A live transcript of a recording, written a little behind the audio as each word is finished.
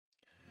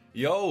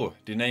Yo,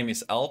 the name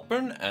is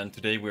Alpern, and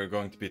today we're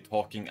going to be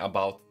talking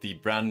about the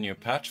brand new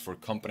patch for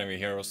Company of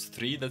Heroes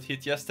 3 that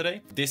hit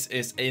yesterday. This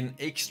is an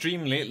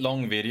extremely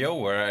long video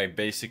where I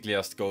basically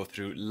just go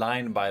through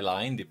line by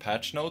line the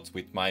patch notes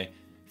with my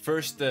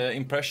first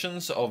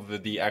impressions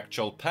of the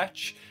actual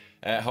patch.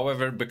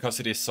 However, because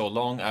it is so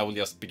long, I will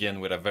just begin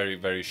with a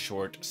very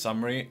short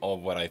summary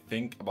of what I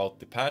think about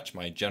the patch,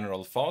 my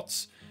general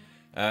thoughts.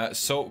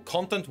 So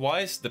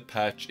content-wise, the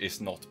patch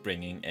is not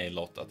bringing a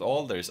lot at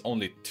all. There's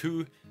only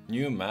two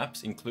new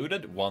maps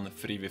included, one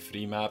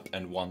 3v3 map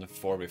and one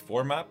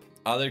 4v4 map.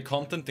 Other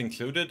content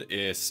included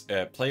is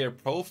player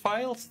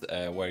profiles,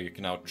 where you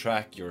can now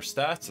track your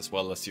stats as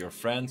well as your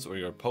friends or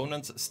your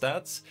opponent's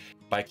stats.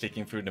 By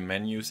clicking through the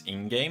menus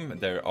in-game,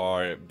 there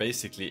are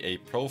basically a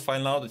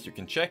profile now that you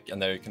can check,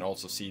 and there you can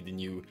also see the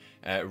new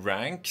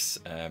ranks.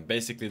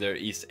 Basically there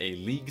is a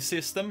league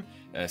system,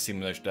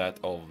 similar to that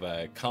of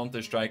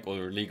Counter-Strike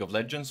or League of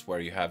Legends, where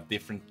you have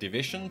different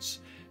divisions.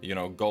 You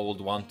know,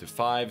 gold 1 to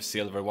 5,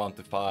 silver 1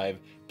 to 5,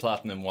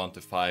 platinum 1 to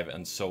 5,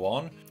 and so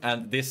on.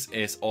 And this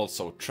is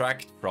also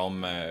tracked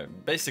from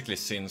basically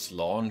since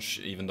launch,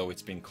 even though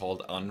it's been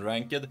called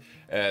unranked.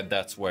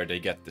 That's where they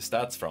get the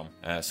stats from.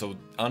 So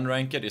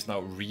unranked is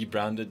now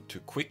rebranded to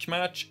quick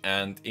match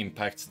and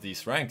impacts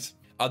these ranks.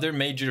 Other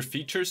major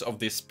features of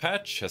this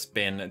patch has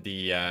been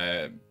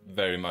the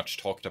very much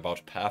talked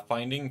about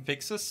pathfinding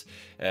fixes.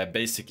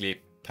 Basically,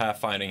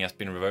 pathfinding has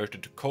been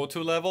reverted to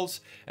CoH3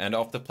 levels, and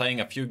after playing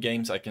a few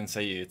games I can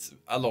say it's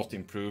a lot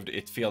improved.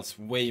 It feels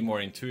way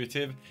more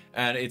intuitive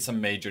and it's a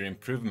major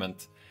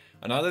improvement.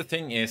 Another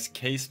thing is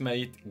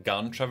casemate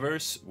gun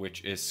traverse,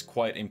 which is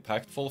quite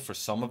impactful for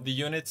some of the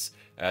units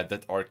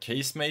that are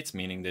casemates,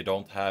 meaning they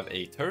don't have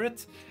a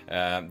turret.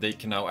 They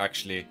can now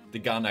the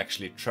gun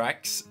actually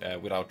tracks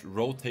without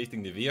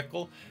rotating the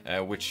vehicle,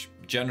 which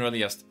generally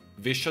just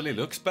visually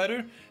looks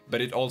better,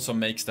 but it also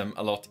makes them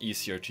a lot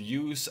easier to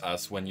use,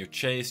 as when you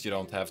chase you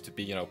don't have to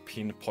be, you know,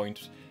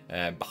 pinpoint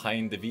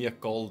behind the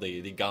vehicle.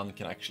 The gun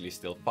can actually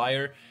still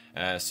fire.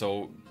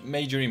 So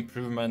major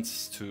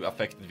improvements to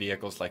affected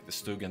vehicles like the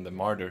Stug and the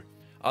Marder.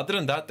 Other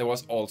than that, there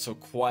was also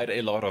quite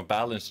a lot of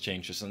balance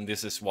changes, and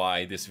this is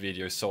why this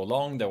video is so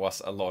long. There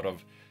was a lot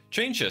of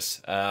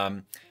changes.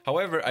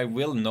 However, I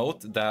will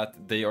note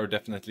that they are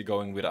definitely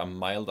going with a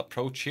mild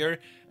approach here,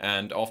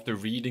 and after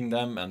reading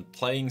them and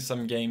playing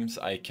some games,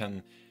 I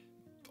can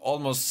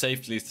almost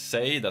safely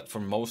say that for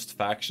most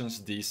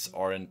factions these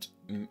aren't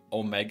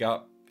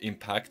omega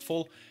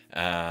impactful.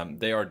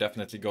 They are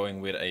definitely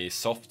going with a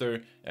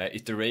softer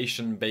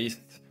iteration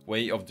based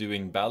way of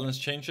doing balance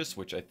changes,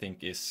 which I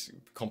think is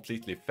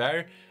completely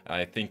fair.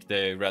 I think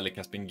the Relic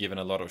has been given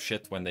a lot of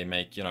shit when they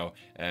make, you know,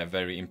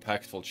 very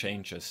impactful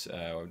changes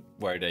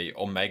where they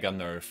omega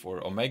nerf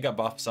or omega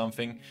buff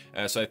something.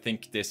 So I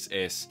think this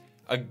is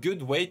a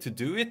good way to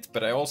do it,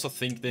 but I also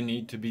think they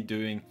need to be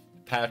doing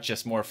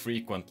patches more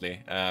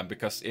frequently,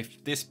 because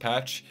if this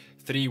patch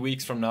 3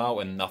 weeks from now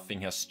and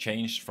nothing has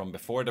changed from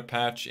before the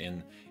patch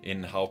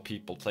in how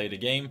people play the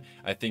game,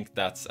 I think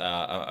that's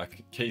a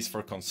case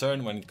for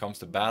concern when it comes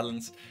to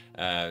balance.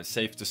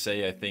 Safe to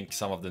say, I think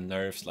some of the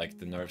nerfs, like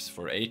the nerfs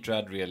for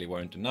Atrad, really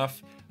weren't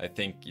enough. I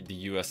think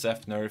the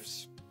USF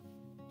nerfs,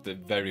 the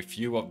very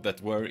few of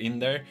that were in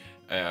there,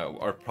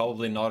 are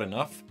probably not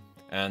enough.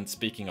 And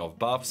speaking of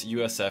buffs,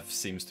 USF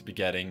seems to be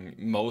getting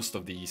most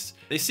of these.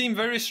 They seem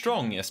very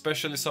strong,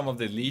 especially some of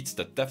the elites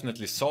that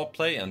definitely saw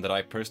play and that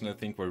I personally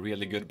think were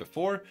really good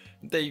before.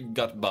 They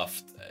got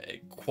buffed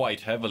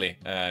quite heavily,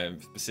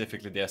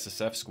 specifically the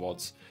SSF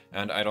squads,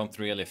 and I don't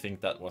really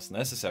think that was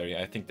necessary.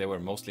 I think they were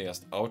mostly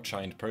just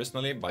outshined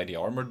personally by the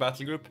Armored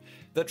Battlegroup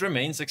that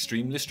remains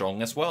extremely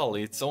strong as well.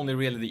 It's only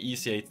really the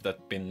EC8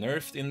 that's been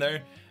nerfed in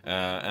there,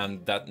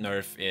 and that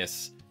nerf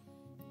is...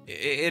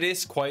 It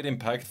is quite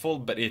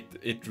impactful, but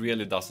it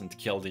really doesn't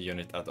kill the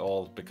unit at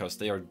all, because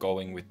they are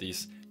going with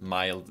these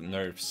mild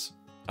nerfs.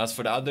 As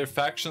for the other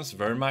factions,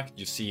 Wehrmacht,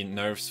 you see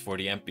nerfs for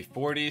the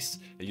MP40s,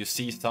 you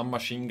see some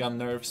machine gun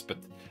nerfs, but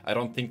I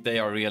don't think they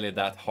are really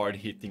that hard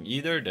hitting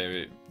either.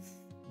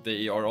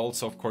 They are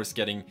also, of course,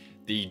 getting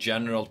the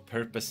general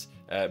purpose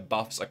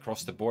buffs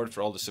across the board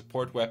for all the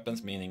support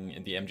weapons,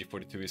 meaning the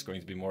MG42 is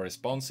going to be more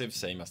responsive,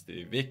 same as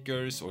the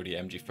Vickers or the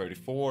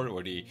MG34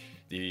 or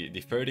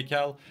the 30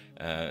 cal,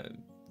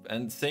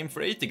 and same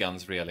for 80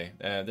 guns really.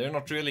 They're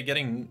not really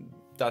getting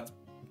that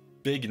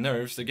big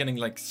nerfs, they're getting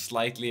like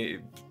slightly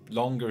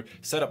longer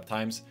setup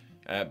times,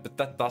 but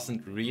that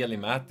doesn't really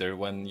matter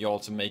when you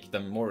also make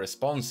them more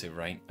responsive,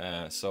 right?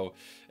 So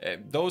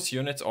those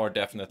units are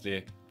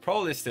definitely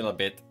probably still a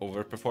bit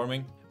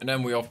overperforming. And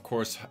then we of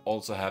course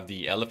also have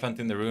the elephant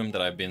in the room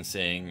that I've been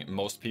seeing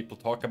most people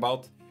talk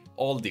about.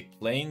 All the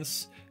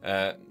planes,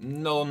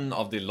 none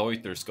of the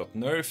loiters got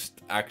nerfed.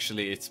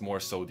 Actually, it's more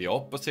so the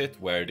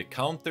opposite, where the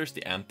counters,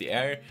 the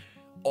anti-air,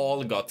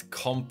 all got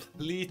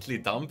completely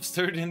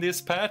dumpstered in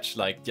this patch.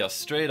 Like, just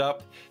straight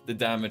up, the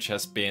damage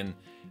has been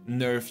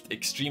nerfed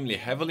extremely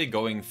heavily,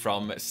 going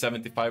from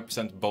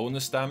 75%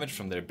 bonus damage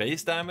from their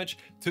base damage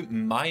to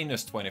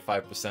minus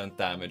 25%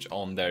 damage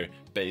on their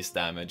base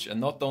damage.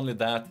 And not only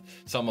that,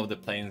 some of the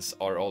planes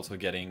are also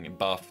getting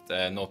buffed,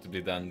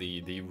 notably then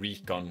the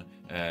recon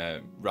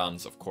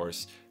runs, of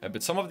course.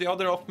 But some of the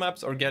other off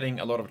maps are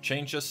getting a lot of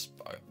changes,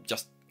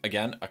 just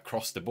again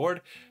across the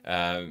board.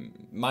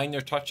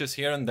 Minor touches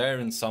here and there,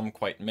 and some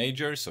quite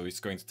major, so it's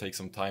going to take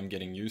some time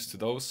getting used to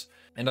those.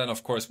 And then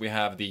of course we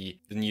have the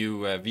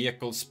new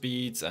vehicle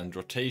speeds and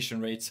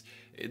rotation rates.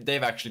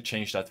 They've actually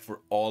changed that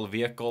for all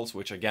vehicles,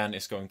 which again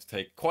is going to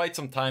take quite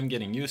some time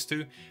getting used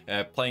to.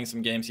 Playing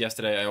some games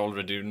yesterday, I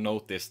already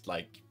noticed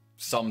like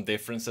some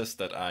differences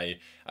that I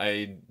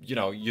you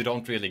know, you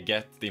don't really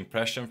get the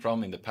impression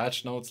from in the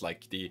patch notes.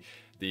 Like the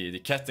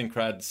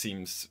Kettenkrad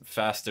seems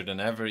faster than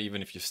ever.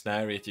 Even if you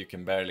snare it, you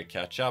can barely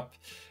catch up.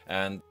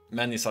 And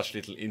many such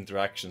little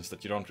interactions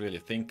that you don't really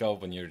think of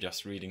when you're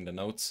just reading the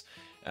notes.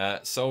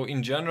 So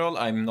in general,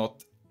 I'm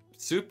not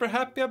super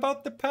happy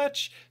about the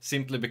patch,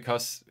 simply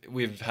because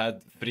we've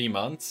had 3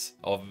 months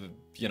of,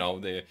 you know,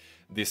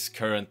 this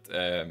current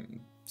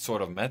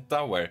sort of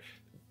meta where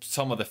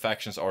some of the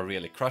factions are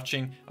really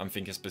crutching. I'm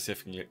thinking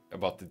specifically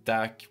about the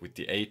DAC with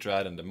the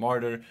 8-Rad and the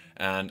Martyr,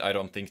 and I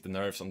don't think the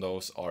nerfs on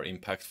those are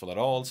impactful at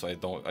all. So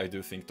I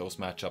do think those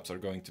matchups are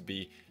going to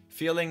be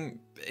feeling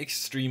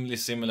extremely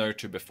similar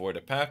to before the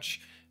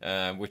patch,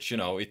 which, you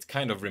know, it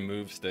kind of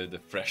removes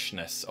the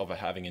freshness of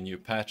having a new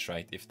patch,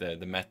 right, if the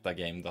meta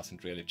game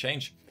doesn't really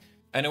change.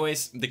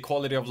 Anyways, the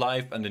quality of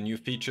life and the new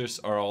features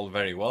are all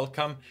very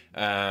welcome.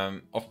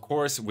 Of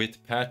course,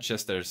 with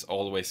patches, there's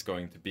always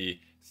going to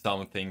be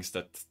some things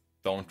that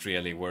don't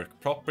really work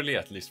properly,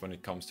 at least when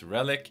it comes to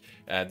Relic.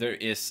 There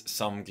is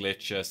some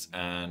glitches,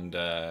 and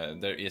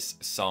there is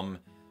some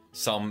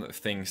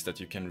things that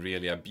you can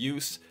really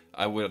abuse.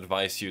 I would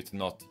advise you to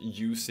not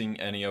using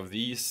any of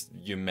these.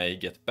 You may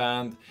get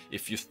banned.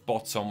 If you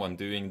spot someone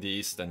doing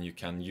these, then you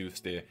can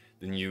use the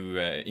new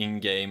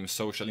in-game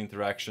social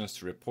interactions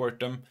to report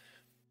them.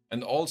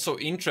 And also,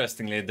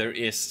 interestingly, there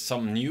is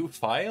some new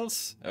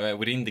files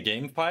within the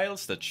game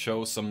files that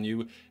show some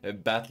new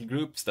battle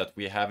groups that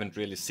we haven't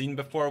really seen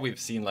before. We've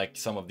seen like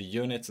some of the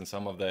units and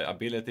some of the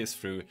abilities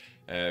through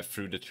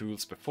the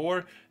tools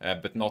before,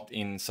 but not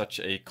in such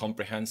a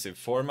comprehensive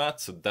format.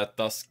 So that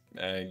does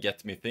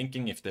get me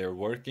thinking if they're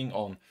working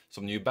on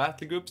some new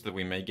battle groups that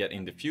we may get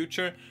in the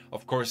future.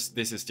 Of course,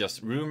 this is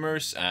just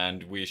rumors,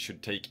 and we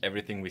should take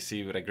everything we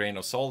see with a grain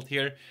of salt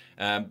here.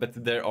 But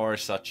there are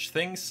such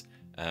things.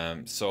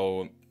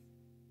 So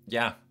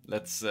yeah,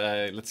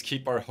 let's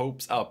keep our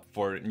hopes up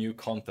for new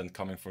content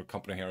coming for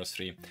Company of Heroes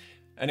 3.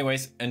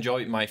 Anyways,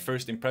 enjoy my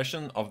first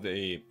impression of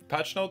the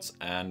patch notes,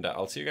 and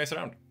I'll see you guys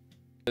around.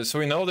 So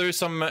we know there's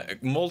some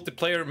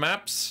multiplayer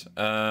maps,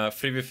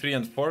 3v3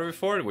 and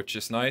 4v4, which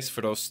is nice for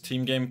those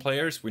team game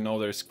players. We know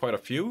there's quite a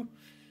few.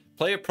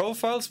 Player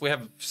profiles, we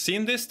have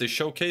seen this, they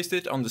showcased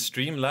it on the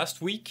stream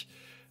last week.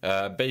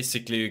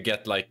 Basically you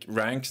get like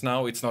ranks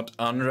now. It's not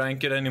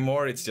unranked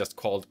anymore, it's just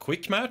called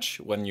quick match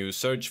when you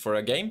search for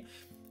a game.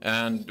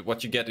 And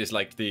what you get is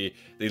like the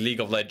League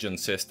of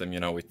Legends system, you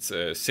know, it's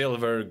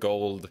silver,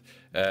 gold,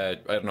 I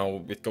don't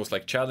know, it goes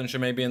like challenger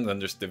maybe, and then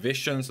there's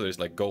divisions, so there's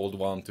like gold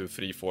 1, 2,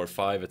 3, 4,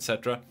 5,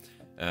 etc.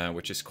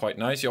 Which is quite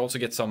nice. You also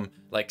get some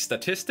like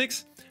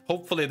statistics.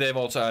 Hopefully they've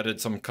also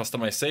added some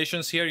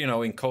customizations here. You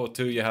know, in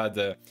CoH3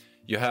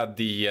 you had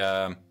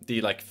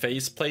the like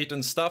faceplate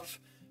and stuff.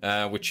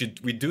 Which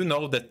we do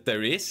know that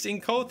there is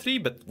in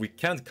CoH3, but we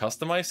can't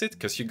customize it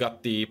because you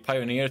got the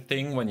Pioneer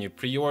thing when you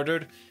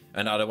pre-ordered,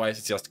 and otherwise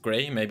it's just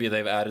gray. Maybe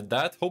they've added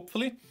that,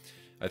 hopefully.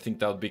 I think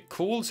that would be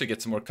cool, so you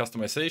get some more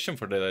customization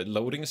for the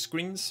loading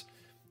screens.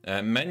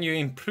 Menu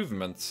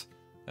improvements.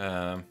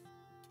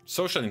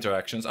 Social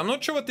interactions. I'm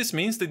not sure what this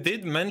means. They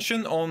did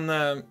mention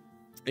on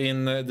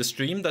in the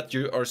stream that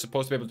you are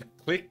supposed to be able to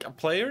click a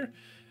player,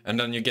 and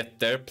then you get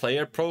their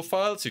player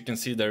profiles. You can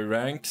see their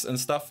ranks and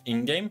stuff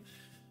in-game.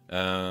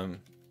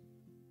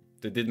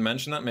 They did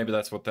mention that, maybe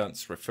that's what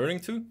that's referring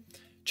to.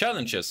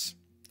 Challenges.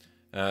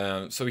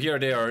 So here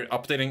they are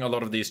updating a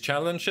lot of these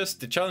challenges.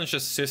 The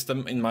challenges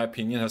system, in my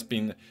opinion, has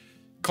been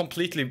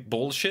completely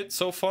bullshit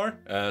so far.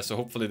 So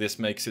hopefully this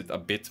makes it a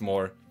bit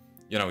more,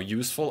 you know,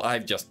 useful.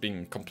 I've just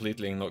been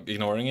completely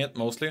ignoring it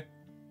mostly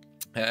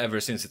ever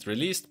since it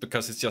released,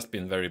 because it's just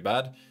been very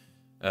bad.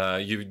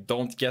 You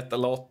don't get a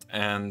lot,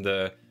 and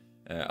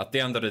at the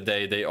end of the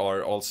day, they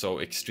are also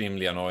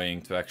extremely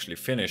annoying to actually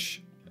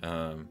finish.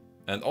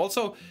 And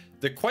also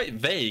they're quite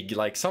vague.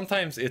 Like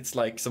sometimes it's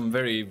like some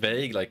very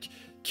vague, like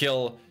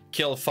kill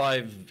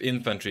 5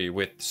 infantry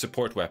with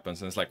support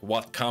weapons, and it's like,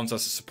 what counts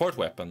as a support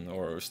weapon,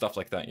 or stuff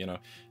like that, you know.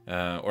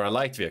 Or a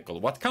light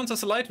vehicle, what counts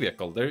as a light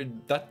vehicle?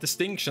 That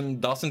distinction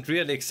doesn't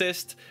really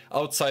exist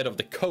outside of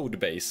the code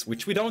base,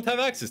 which we don't have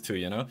access to,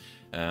 you know.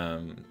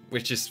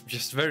 Which is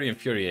just very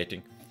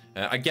infuriating.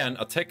 Again,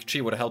 a tech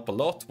tree would help a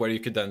lot, where you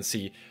could then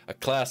see a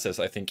classes,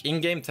 I think,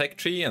 in-game tech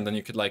tree, and then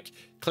you could like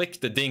click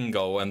the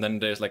dingo, and then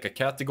there's like a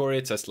category,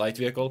 it says light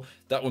vehicle.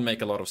 That would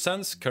make a lot of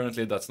sense.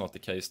 Currently, that's not the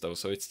case though,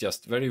 so it's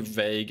just very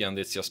vague and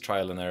it's just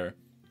trial and error.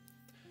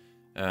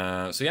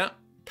 So yeah,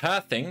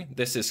 pathing,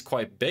 this is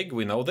quite big,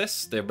 we know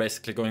this. They're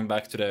basically going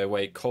back to the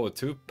way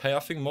CoH3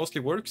 pathing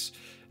mostly works,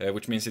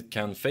 which means it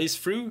can phase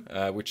through,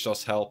 which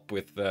does help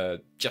with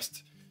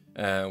just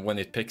when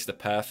it picks the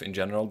path in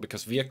general,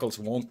 because vehicles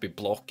won't be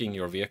blocking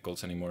your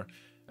vehicles anymore.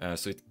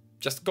 So it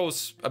just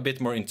goes a bit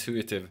more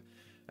intuitive.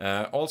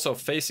 Also,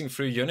 phasing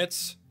through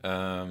units,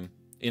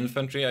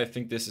 infantry, I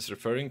think this is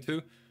referring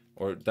to,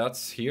 or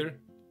that's here.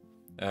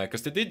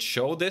 Because they did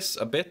show this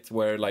a bit,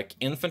 where like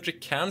infantry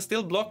can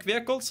still block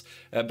vehicles,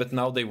 but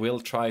now they will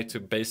try to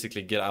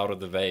basically get out of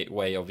the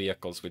way of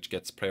vehicles, which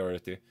gets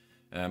priority.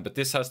 But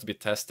this has to be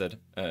tested,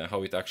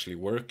 how it actually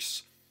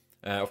works.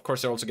 Of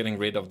course, they're also getting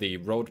rid of the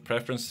road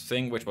preference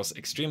thing, which was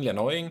extremely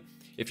annoying.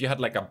 If you had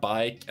like a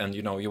bike and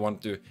you know you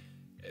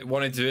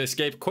wanted to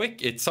escape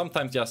quick, it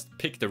sometimes just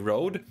picked the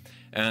road,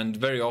 and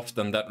very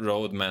often that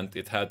road meant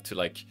it had to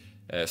like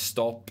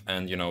stop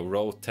and you know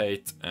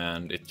rotate,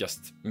 and it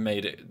just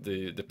made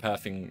the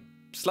pathing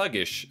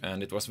sluggish,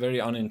 and it was very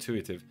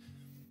unintuitive.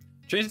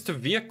 Changes to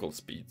vehicle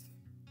speed.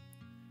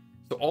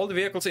 So all the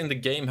vehicles in the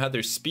game had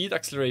their speed,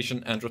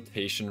 acceleration, and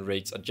rotation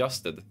rates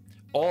adjusted.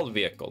 All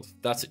vehicles.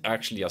 That's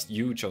actually just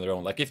huge on their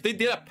own. Like if they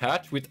did a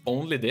patch with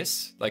only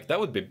this, like that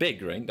would be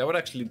big, right? That would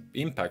actually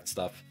impact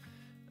stuff.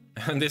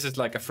 And this is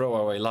like a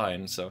throwaway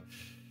line, so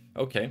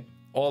okay.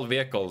 All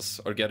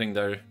vehicles are getting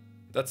their...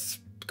 That's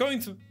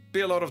going to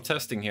be a lot of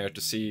testing here to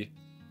see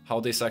how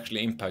this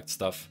actually impacts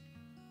stuff.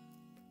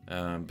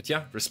 But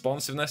yeah,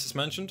 responsiveness is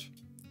mentioned.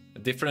 A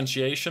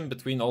differentiation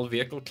between all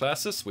vehicle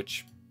classes,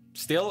 which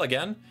still,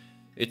 again,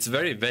 it's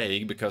very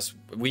vague because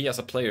we as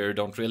a player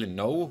don't really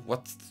know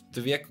what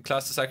the vehicle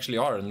classes actually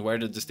are and where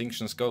the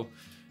distinctions go.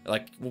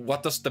 Like,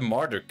 what does the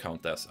martyr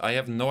count as? I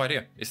have no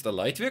idea. Is it a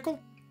light vehicle?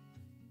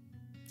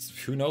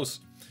 Who knows?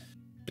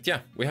 But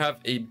yeah, we have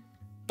a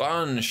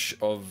bunch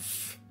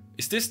of...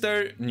 Is this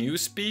their new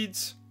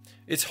speeds?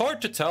 It's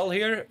hard to tell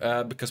here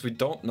because we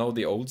don't know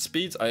the old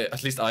speeds.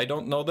 At least I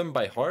don't know them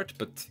by heart,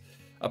 but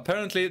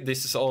apparently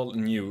this is all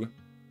new.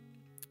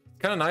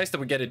 Kind of nice that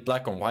we get it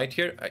black and white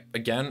here.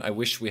 Again, I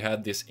wish we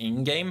had this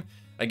in-game.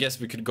 I guess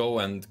we could go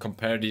and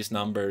compare these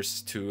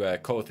numbers to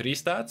CoH3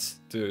 stats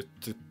to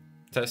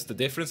test the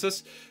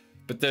differences.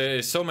 But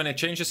there's so many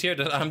changes here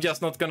that I'm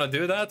just not gonna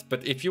do that.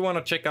 But if you want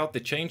to check out the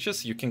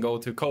changes, you can go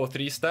to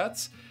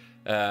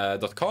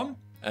CoH3stats.com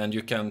and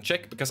you can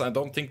check, because I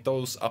don't think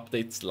those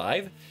updates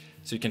live.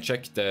 So you can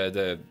check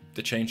the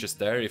changes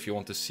there if you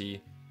want to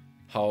see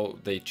how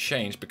they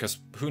change, because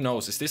who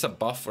knows, is this a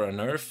buff or a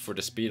nerf for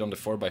the speed on the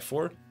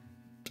 4x4?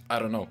 I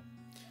don't know.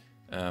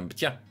 But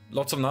yeah,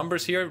 lots of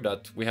numbers here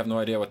that we have no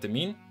idea what they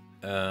mean.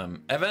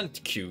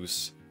 Event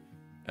queues.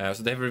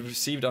 So they've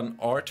received an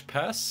art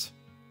pass.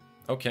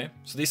 Okay,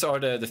 so these are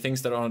the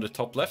things that are on the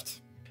top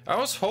left. I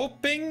was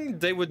hoping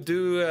they would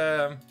do...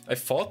 I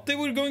thought they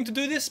were going to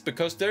do this,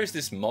 because there's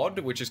this mod,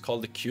 which is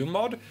called the queue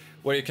mod,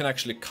 where you can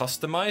actually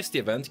customize the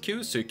event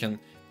queue, so you can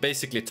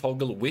basically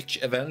toggle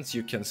which events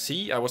you can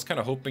see. I was kind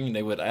of hoping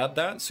they would add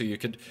that, so you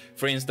could,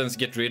 for instance,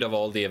 get rid of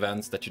all the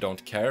events that you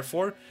don't care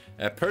for.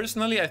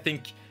 Personally, I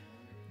think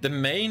the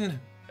main,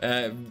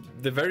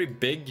 the very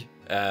big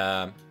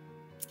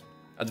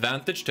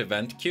advantage to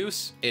event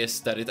queues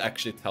is that it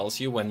actually tells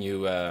you when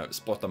you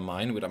spot a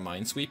mine with a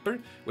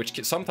minesweeper,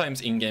 which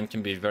sometimes in-game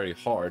can be very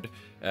hard.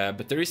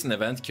 But there is an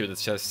event queue that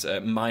says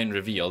mine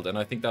revealed, and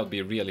I think that would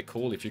be really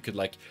cool if you could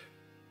like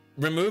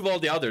remove all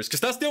the others,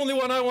 because that's the only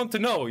one I want to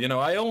know. You know,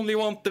 I only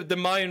want the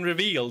mine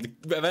revealed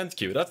event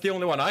queue. That's the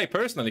only one I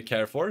personally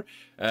care for.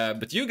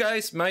 But you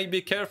guys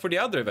maybe care for the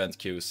other event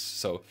queues.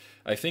 So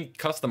I think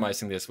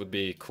customizing this would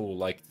be cool,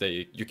 like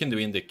you can do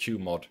in the queue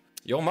mod.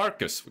 Yo,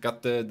 Marcus, we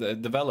got the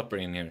developer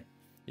in here.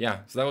 Yeah,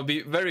 so that would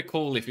be very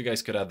cool if you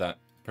guys could add that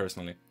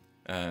personally,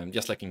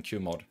 just like in queue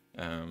mod,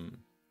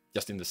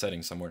 just in the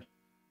settings somewhere.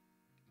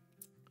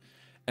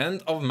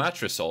 End of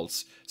match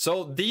results.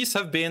 So these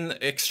have been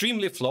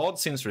extremely flawed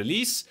since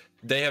release.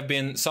 They have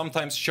been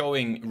sometimes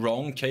showing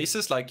wrong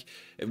cases. Like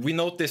we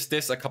noticed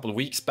this a couple of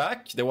weeks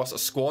back. There was a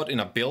squad in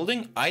a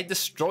building. I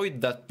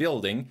destroyed that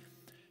building,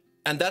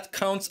 and that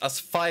counts as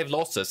 5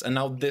 losses. And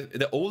now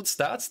the old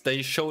stats,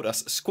 they showed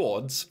as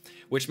squads,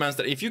 which means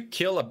that if you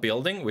kill a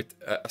building with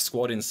a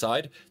squad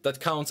inside,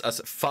 that counts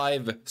as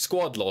 5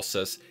 squad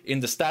losses in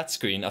the stat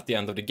screen at the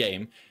end of the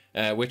game.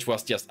 Which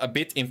was just a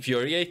bit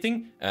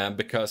infuriating,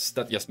 because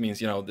that just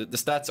means, you know, the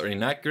stats are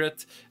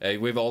inaccurate.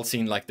 We've all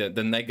seen like the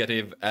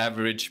negative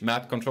average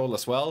map control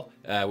as well,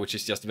 which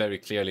is just very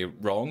clearly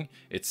wrong.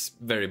 It's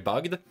very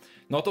bugged.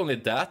 Not only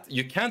that,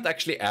 you can't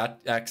actually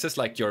access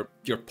like your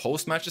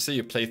post matches. Say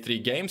you play 3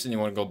 games and you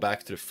want to go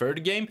back to the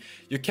 3rd game.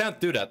 You can't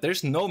do that.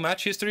 There's no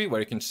match history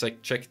where you can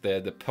check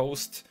the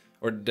post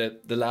or the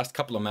last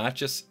couple of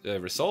matches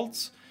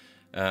results.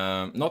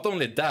 Not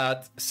only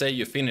that, say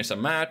you finish a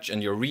match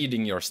and you're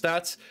reading your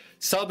stats,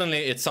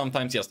 suddenly it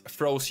sometimes just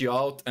throws you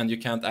out and you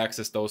can't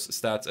access those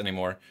stats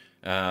anymore,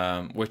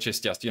 which is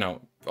just, you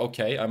know,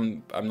 okay,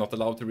 I'm not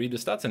allowed to read the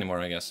stats anymore,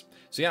 I guess.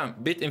 So yeah, a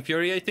bit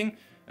infuriating.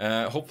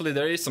 Hopefully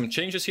there is some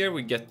changes here.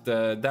 We get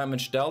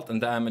damage dealt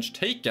and damage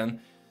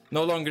taken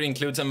no longer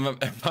includes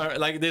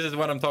like, this is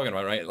what I'm talking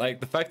about, right?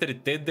 Like the fact that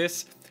it did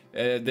this,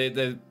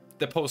 the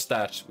post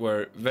stats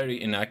were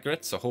very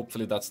inaccurate, so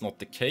hopefully that's not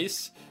the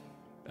case.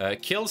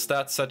 Kill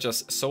stats such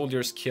as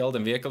soldiers killed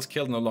and vehicles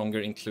killed no longer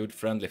include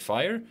friendly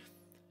fire.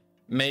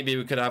 Maybe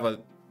we could have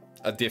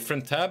a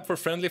different tab for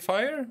friendly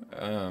fire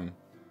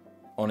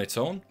on its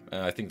own.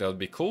 I think that would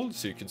be cool,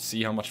 so you could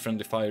see how much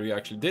friendly fire you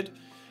actually did.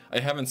 I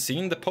haven't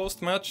seen the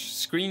post-match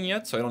screen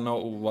yet, so I don't know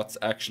what's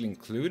actually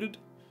included.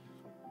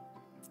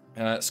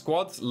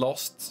 Squad's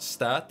lost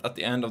stat at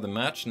the end of the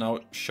match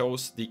now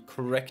shows the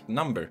correct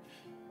number.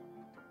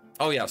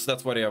 Oh yeah, so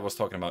that's what I was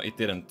talking about. It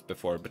didn't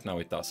before, but now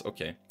it does.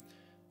 Okay.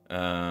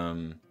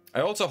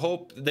 I also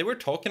hope they were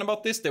talking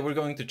about this. They were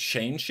going to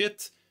change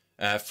it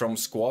from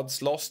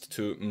squads lost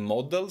to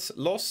models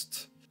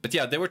lost. But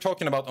yeah, they were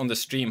talking about on the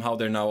stream how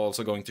they're now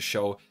also going to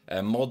show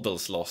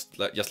models lost,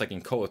 just like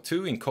in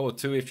CoH3. In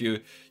CoH3, if you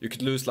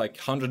could lose like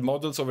 100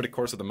 models over the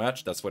course of the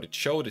match, that's what it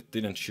showed. It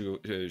didn't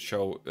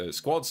show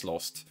squads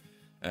lost,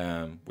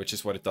 which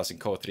is what it does in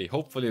CoH3.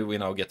 Hopefully we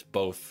now get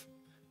both,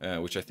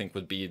 which I think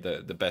would be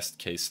the best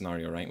case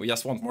scenario, right? We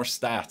just want more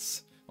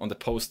stats on the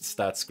post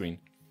stat screen.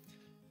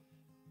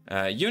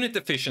 Unit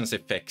efficiency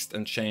fixed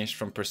and changed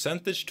from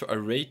percentage to a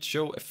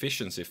ratio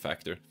efficiency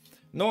factor.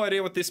 No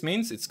idea what this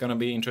means. It's gonna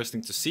be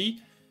interesting to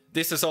see.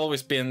 This has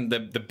always been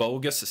the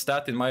bogus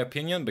stat in my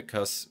opinion,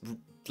 because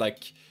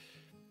like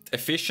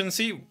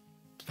efficiency,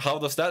 how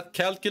does that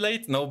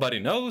calculate? Nobody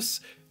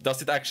knows.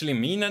 Does it actually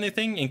mean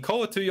anything? In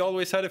CoH2 you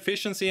always had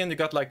efficiency and you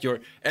got like your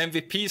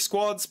MVP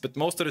squads, but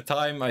most of the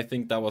time I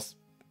think that was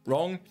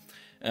wrong.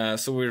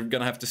 So we're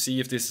gonna have to see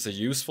if this is a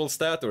useful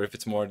stat or if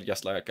it's more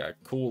just like a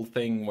cool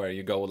thing where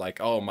you go like,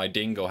 oh, my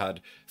dingo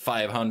had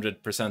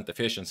 500%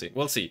 efficiency.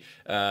 We'll see.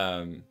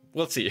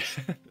 We'll see.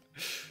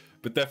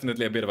 But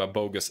definitely a bit of a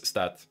bogus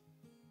stat.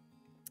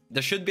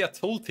 There should be a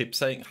tooltip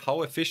saying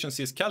how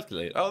efficiency is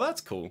calculated. Oh,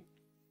 that's cool.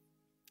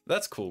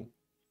 That's cool.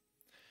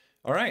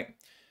 All right.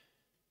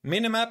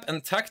 Minimap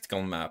and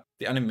tactical map.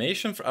 The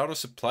animation for auto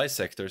supply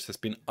sectors has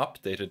been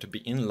updated to be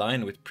in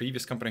line with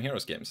previous Company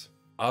Heroes games.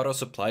 Auto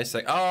supply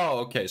sec. Oh,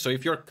 okay. So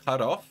if you're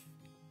cut off,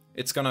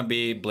 it's gonna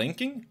be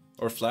blinking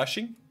or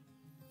flashing.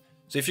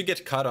 So if you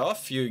get cut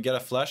off, you get a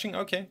flashing.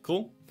 Okay,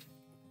 cool.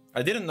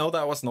 I didn't know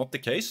that was not the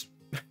case,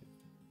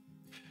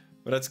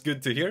 but that's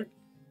good to hear.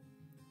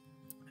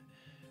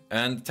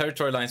 And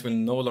territory lines will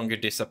no longer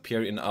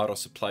disappear in auto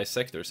supply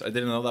sectors. I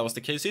didn't know that was the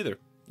case either.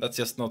 That's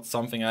just not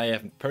something I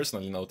have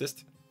personally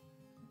noticed.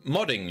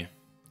 Modding.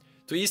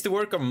 To ease the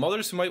work of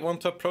modders who might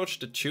want to approach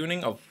the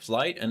tuning of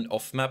flight and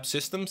off-map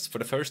systems for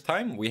the first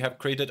time, we have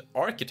created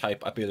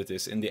archetype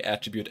abilities in the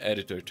attribute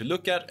editor to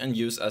look at and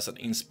use as an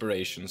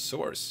inspiration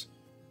source.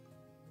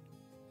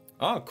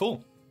 Ah,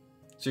 cool.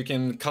 So you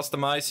can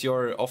customize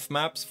your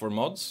off-maps for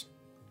mods.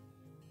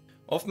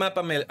 Off-map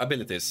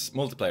abilities,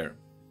 multiplayer.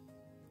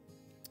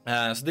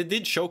 So they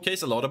did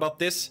showcase a lot about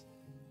this.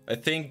 I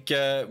think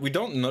we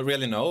don't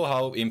really know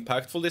how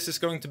impactful this is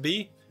going to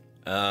be.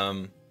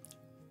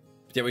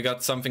 Yeah, we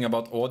got something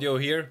about audio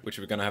here, which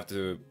we're gonna have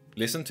to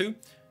listen to.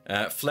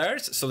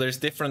 Flares, so there's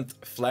different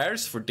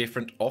flares for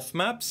different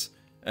off-maps.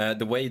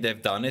 The way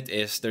they've done it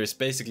is there's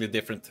basically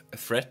different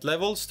threat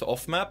levels to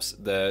off-maps.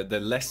 The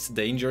less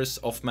dangerous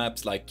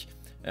off-maps, like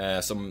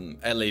some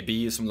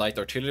LAB, some light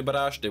artillery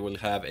barrage, they will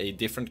have a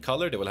different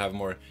color. They will have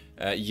more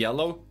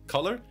yellow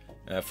color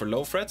for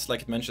low threats,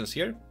 like it mentions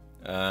here.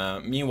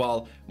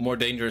 Meanwhile, more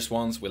dangerous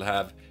ones will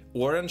have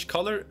orange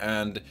color,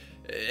 and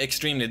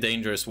extremely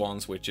dangerous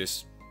ones, which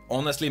is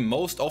honestly,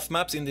 most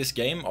off-maps in this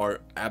game are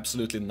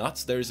absolutely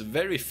nuts. There's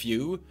very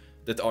few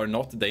that are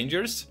not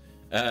dangerous.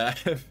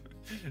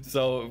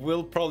 So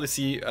we'll probably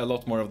see a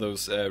lot more of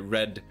those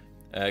red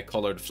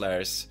colored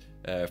flares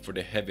for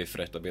the heavy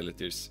threat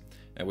abilities,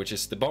 which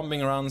is the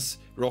bombing runs,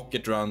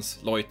 rocket runs,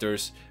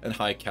 loiters, and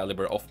high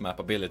caliber off-map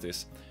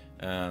abilities.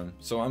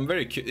 So I'm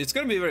it's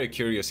going to be very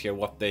curious here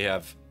what they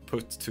have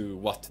put to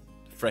what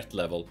threat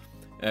level.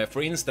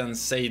 For instance,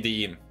 say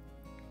the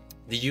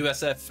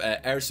USF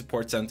Air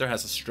Support Center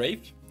has a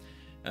strafe,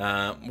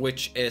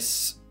 which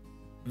is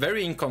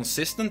very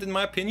inconsistent in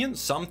my opinion.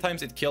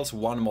 Sometimes it kills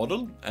one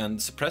model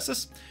and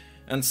suppresses,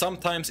 and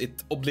sometimes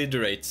it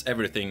obliterates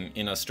everything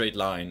in a straight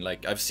line.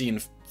 Like I've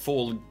seen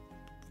full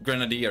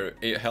Grenadier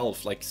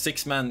health, like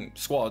 6-man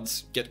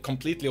squads get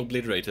completely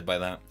obliterated by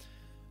that.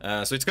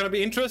 So it's gonna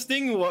be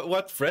interesting.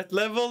 What threat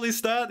level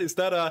is that? Is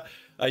that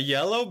a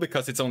yellow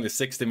because it's only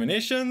 60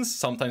 munitions?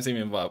 Sometimes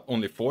even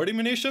only 40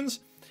 munitions?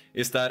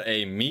 Is that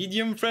a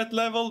medium threat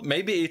level?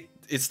 Maybe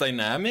it's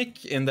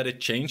dynamic in that it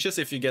changes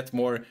if you get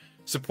more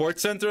support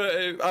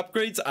center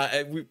upgrades.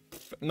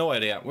 No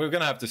idea. We're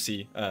gonna have to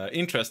see.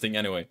 Interesting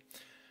anyway.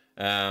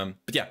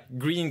 But yeah,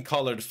 green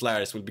colored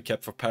flares will be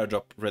kept for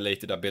paradrop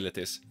related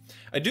abilities.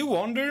 I do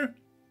wonder,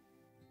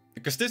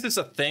 because this is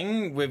a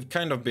thing we've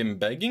kind of been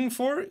begging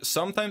for,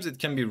 sometimes it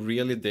can be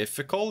really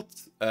difficult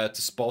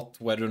to spot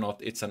whether or not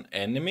it's an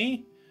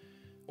enemy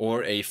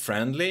or a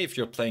friendly if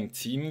you're playing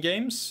team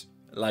games.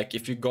 Like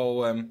if you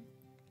go...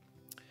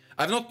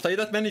 I've not played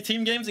that many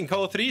team games in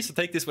CoH3, so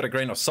take this with a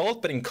grain of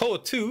salt, but in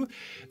CoH2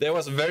 there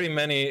was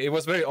it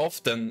was very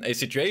often a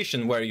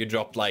situation where you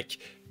drop like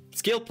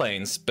skill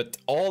planes, but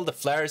all the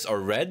flares are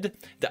red.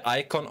 The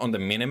icon on the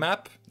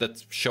minimap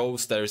that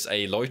shows there's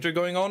a loiter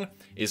going on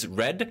is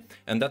red,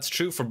 and that's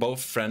true for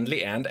both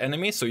friendly and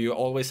enemy, so you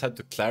always had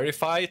to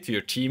clarify to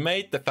your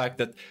teammate the fact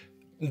that,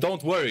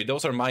 don't worry,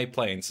 those are my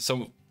planes.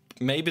 So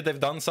maybe they've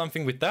done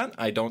something with that,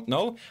 I don't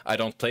know. I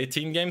don't play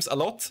team games a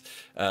lot.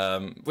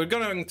 We're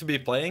going to be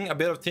playing a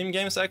bit of team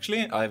games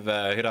actually. I've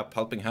hit up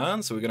Helping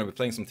Hand, so we're going to be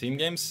playing some team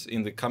games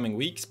in the coming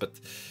weeks, but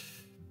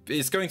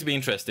it's going to be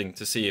interesting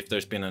to see if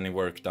there's been any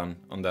work done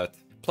on that.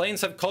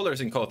 Planes have colors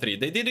in CoH3.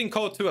 They did in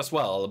CoH2 as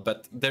well,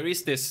 but there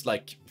is this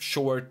like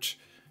short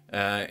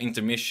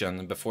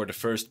intermission before the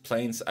first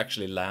planes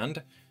actually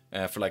land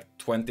for like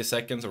 20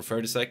 seconds or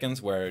 30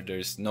 seconds where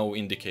there's no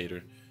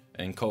indicator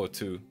in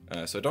CoH2.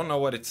 So I don't know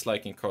what it's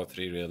like in CoH3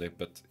 really,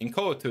 but in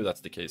CoH2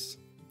 that's the case.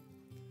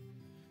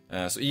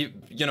 So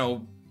you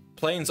know,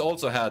 planes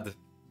also had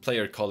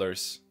player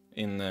colors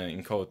in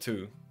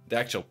CoH2, the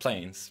actual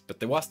planes, but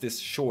there was this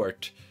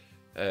short,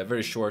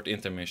 very short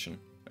intermission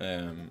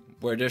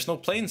where there's no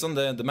planes on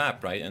the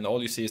map, right? And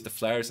all you see is the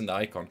flares and the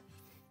icon.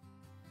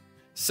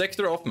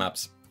 Sector off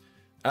maps.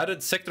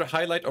 Added sector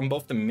highlight on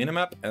both the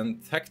minimap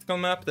and tactical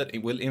map that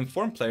it will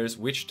inform players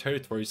which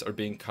territories are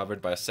being covered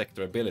by a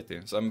sector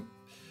ability. So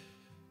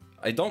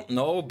I don't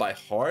know by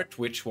heart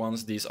which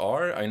ones these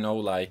are. I know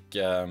like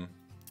the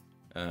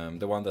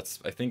one that's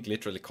I think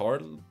literally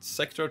called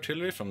sector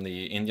artillery from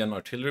the Indian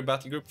artillery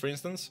battle group, for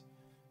instance.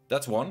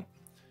 That's one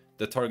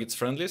that targets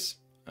friendlies.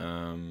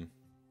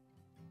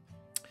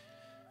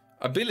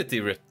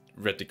 Ability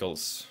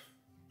reticles.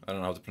 I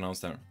don't know how to pronounce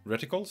that.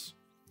 Reticles?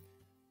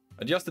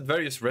 Adjusted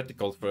various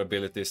reticles for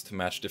abilities to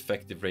match the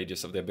effective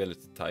radius of the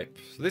ability type.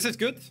 So this is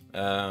good.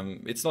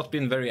 It's not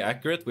been very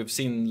accurate. We've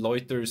seen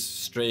loiters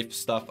strafe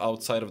stuff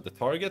outside of the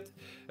target,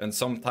 and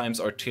sometimes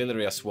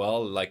artillery as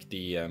well, like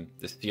the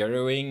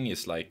steering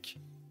is like,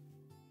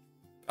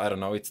 I don't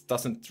know, it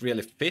doesn't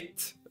really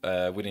fit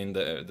within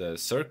the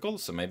circle,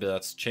 so maybe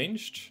that's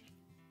changed.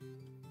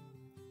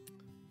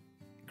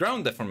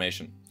 Ground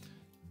deformation.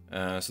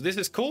 So this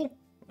is cool.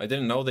 I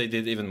didn't know they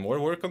did even more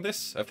work on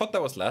this. I thought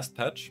that was last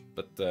patch,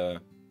 but...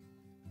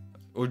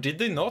 or did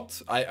they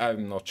not?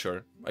 I'm not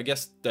sure. I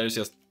guess there's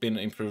just been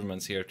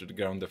improvements here to the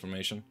ground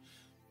deformation.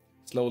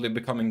 Slowly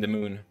becoming the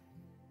moon.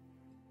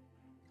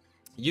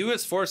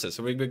 US forces,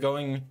 so we'll be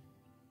going...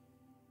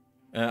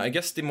 I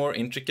guess the more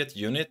intricate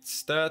unit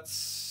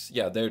stats...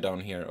 Yeah, they're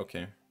down here,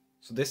 okay.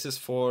 So this is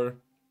for...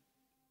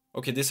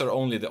 Okay, these are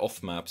only the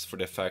off maps for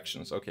the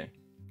factions, okay.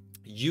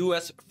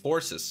 US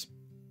forces.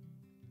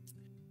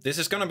 This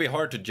is gonna be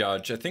hard to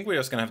judge. I think we're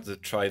just gonna have to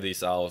try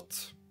these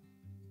out.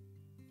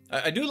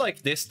 I do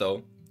like this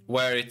though,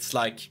 where it's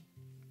like...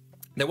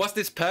 There was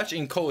this patch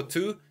in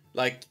CoH2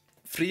 like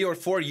 3 or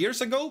 4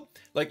 years ago.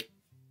 Like,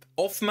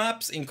 off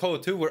maps in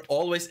CoH2 were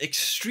always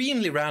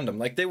extremely random.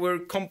 Like, they were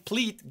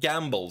complete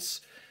gambles.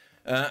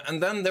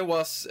 And then there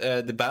was...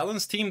 the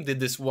balance team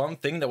did this one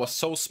thing that was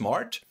so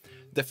smart.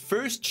 The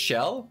first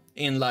shell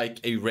in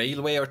like a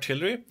railway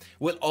artillery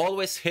will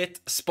always hit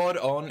spot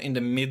on in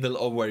the middle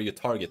of where you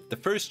target. The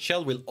first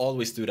shell will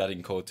always do that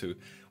in CoH2,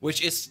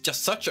 which is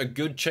just such a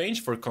good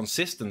change for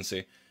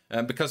consistency.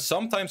 Because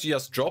sometimes you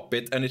just drop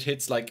it and it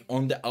hits like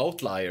on the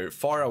outlier,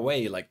 far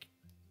away, like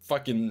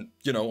fucking,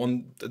 you know,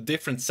 on a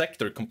different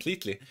sector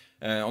completely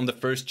on the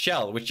first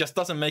shell, which just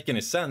doesn't make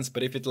any sense.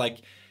 But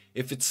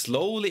if it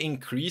slowly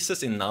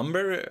increases in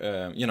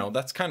number, you know,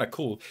 that's kind of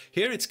cool.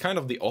 Here it's kind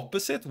of the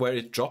opposite, where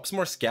it drops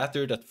more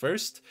scattered at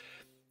first.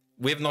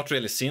 We've not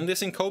really seen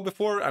this in CoH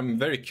before. I'm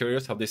very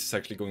curious how this is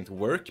actually going to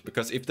work,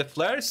 because if the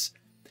flares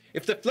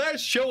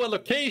show a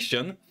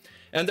location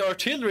and the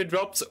artillery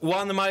drops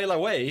 1 mile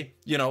away,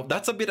 you know,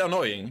 that's a bit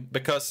annoying,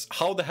 because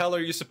how the hell are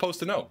you supposed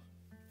to know,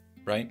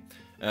 right?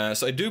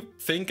 So I do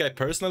think I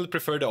personally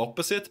prefer the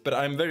opposite, but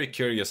I'm very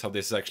curious how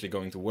this is actually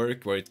going to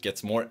work, where it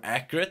gets more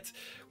accurate,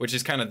 which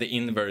is kind of the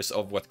inverse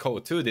of what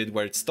CoH2 did,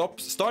 where it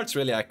starts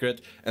really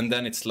accurate and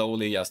then it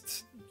slowly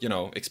just, you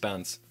know,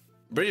 expands.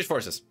 British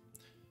forces.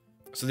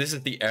 So this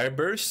is the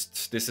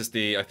airburst. This is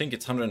the, I think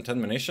it's 110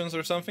 munitions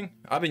or something.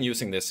 I've been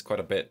using this quite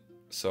a bit.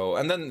 So,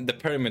 and then the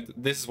perimeter,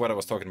 this is what I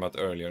was talking about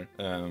earlier.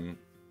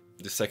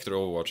 The sector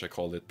overwatch I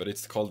called it, but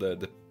it's called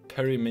the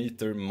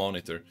perimeter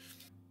monitor.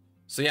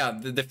 So yeah,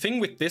 the thing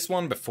with this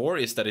one before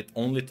is that it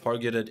only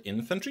targeted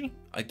infantry.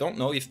 I don't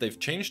know if they've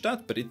changed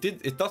that, but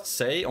it does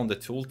say on the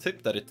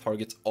tooltip that it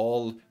targets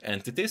all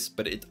entities,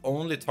 but it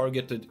only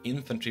targeted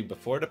infantry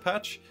before the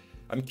patch.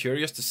 I'm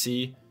curious to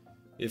see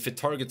if it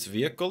targets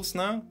vehicles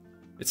now.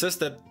 It says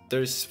that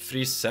there's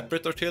 3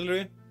 separate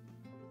artillery.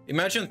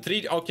 Imagine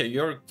 3... Okay,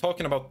 you're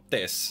talking about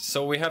this.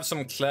 So we have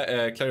some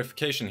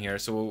clarification here.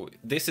 So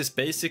this is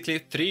basically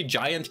 3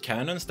 giant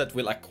cannons that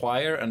will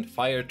acquire and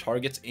fire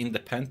targets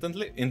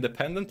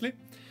independently.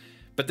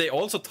 But they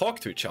also talk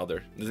to each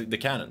other, the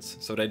cannons,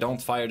 so they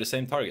don't fire the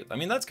same target. I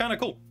mean, that's kind of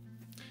cool.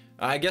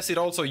 I guess it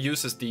also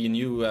uses the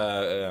new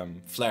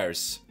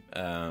flares,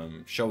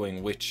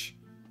 showing which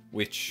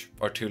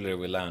artillery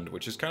will land,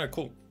 which is kind of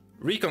cool.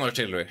 Recon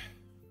artillery.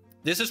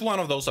 This is one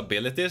of those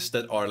abilities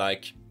that are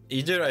like,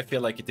 either I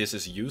feel like this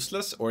is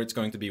useless or it's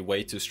going to be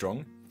way too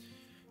strong.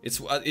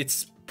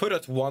 It's put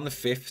at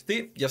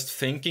 150, just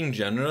thinking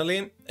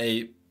generally,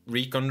 a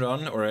recon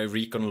run or a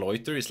recon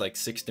loiter is like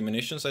 60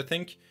 munitions, I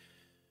think.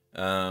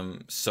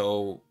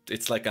 So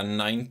it's like a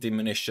 90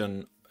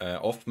 munition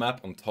off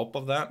map on top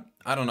of that.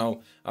 I don't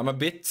know, I'm a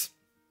bit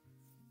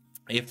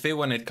iffy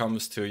when it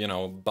comes to, you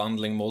know,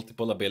 bundling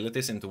multiple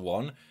abilities into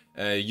one.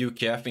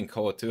 UKF in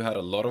CoH3 had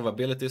a lot of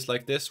abilities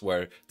like this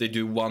where they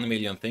do 1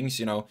 million things,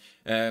 you know.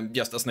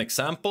 Just as an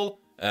example,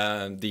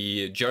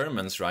 the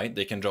Germans, right,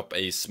 they can drop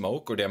a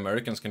smoke, or the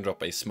Americans can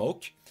drop a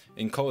smoke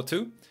in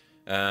CoH3,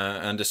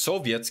 and the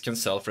Soviets can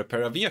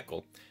self-repair a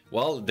vehicle.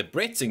 Well, the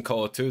Brits in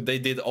CoH3, they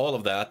did all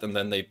of that and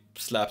then they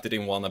slapped it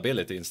in one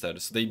ability instead.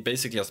 So they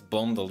basically just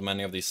bundled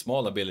many of these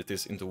small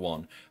abilities into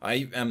one.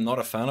 I am not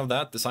a fan of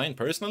that design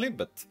personally,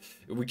 but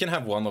we can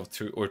have one of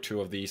two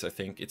of these, I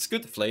think. It's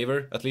good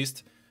flavor, at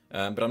least,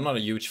 but I'm not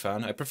a huge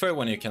fan. I prefer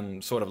when you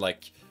can sort of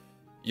like,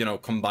 you know,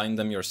 combine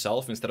them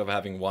yourself instead of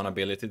having one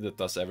ability that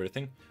does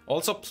everything.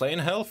 Also, plane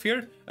health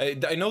here.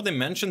 I know they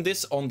mentioned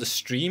this on the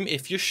stream.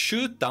 If you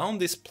shoot down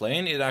this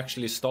plane, it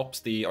actually stops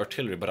the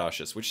artillery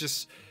barrages, which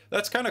is...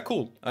 That's kind of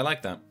cool. I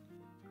like that.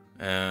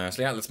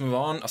 So yeah, let's move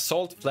on.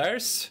 Assault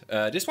flares.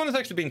 This one has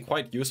actually been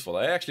quite useful.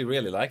 I actually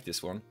really like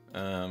this one.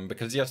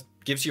 Because it just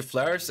gives you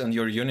flares and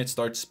your unit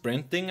starts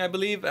sprinting, I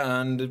believe,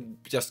 and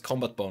just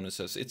combat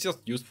bonuses. It's just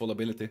useful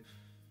ability.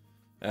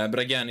 But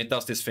again, it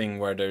does this thing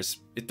where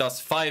it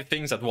does 5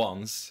 things at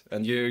once,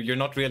 and you're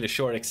not really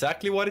sure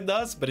exactly what it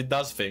does, but it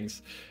does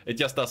things. It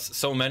just does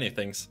so many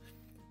things.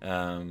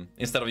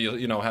 Instead of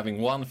you know, having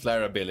one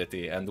flare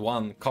ability and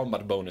one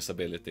combat bonus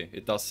ability,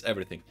 it does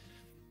everything.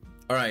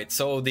 All right,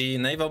 so the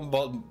naval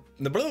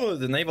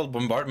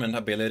bombardment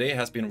ability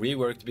has been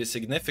reworked to be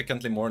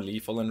significantly more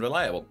lethal and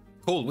reliable.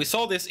 Cool. We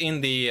saw this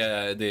in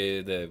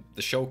the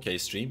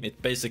showcase stream.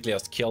 It basically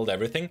just killed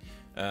everything,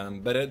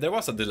 but there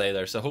was a delay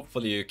there, so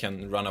hopefully you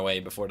can run away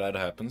before that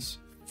happens.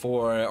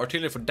 For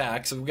artillery for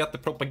DAX, we got the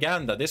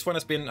propaganda. This one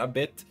has been a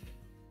bit...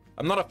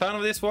 I'm not a fan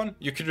of this one.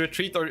 You could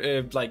retreat or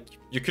like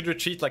the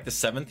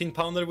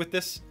 17-pounder with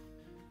this.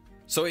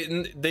 So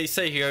they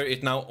say here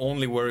it now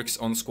only works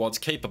on squads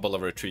capable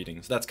of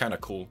retreating. So that's kind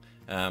of cool,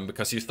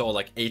 because you saw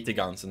like 80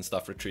 guns and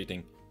stuff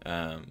retreating.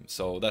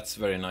 So that's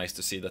very nice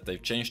to see that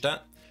they've changed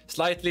that.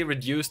 Slightly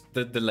reduced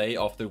the delay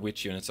after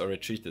which units are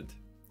retreated.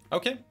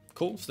 Okay,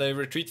 cool. So they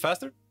retreat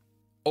faster.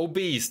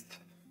 Obese,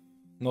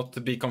 not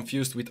to be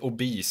confused with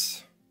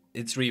obese.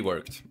 It's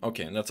reworked.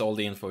 Okay, and that's all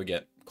the info we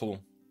get. Cool.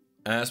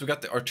 So we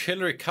got the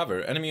artillery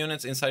cover. Enemy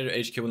units inside your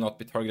HQ will not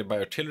be targeted by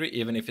artillery,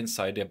 even if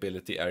inside the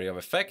ability area of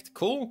effect.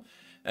 Cool.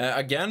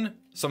 Again,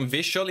 some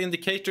visual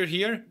indicator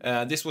here.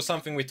 This was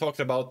something we talked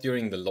about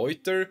during the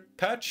loiter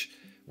patch,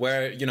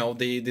 where, you know,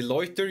 the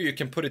loiter, you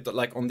can put it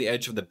like on the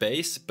edge of the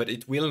base, but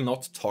it will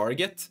not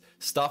target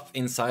stuff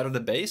inside of the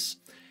base.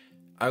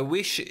 I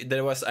wish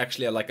there was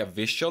actually like a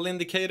visual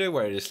indicator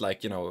where it's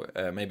like, you know,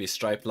 maybe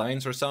striped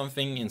lines or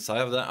something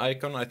inside of the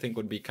icon. I think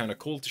would be kind of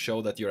cool to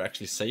show that you're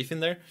actually safe in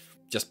there.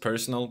 Just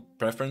personal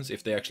preference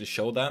if they actually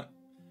show that.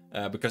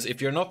 Because if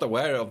you're not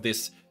aware of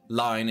this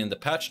line in the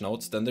patch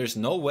notes, then there's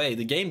no way,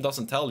 the game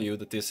doesn't tell you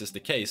that this is the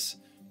case.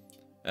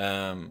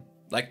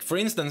 Like for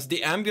instance,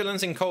 the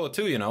ambulance in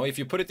CoH3, you know, if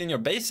you put it in your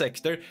base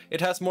sector,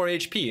 it has more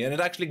HP and it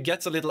actually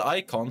gets a little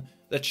icon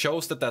that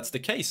shows that that's the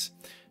case.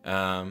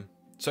 So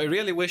I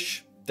really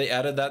wish they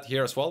added that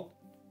here as well,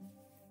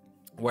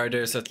 where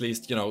there's at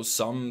least, you know,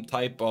 some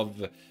type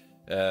of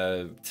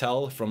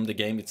tell from the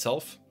game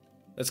itself.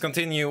 Let's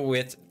continue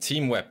with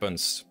team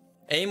weapons.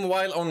 Aim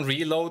while on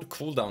reload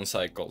cooldown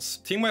cycles.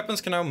 Team weapons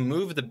can now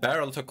move the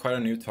barrel to acquire a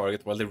new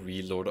target while the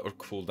reload or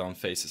cooldown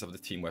phases of the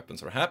team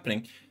weapons are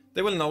happening.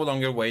 They will no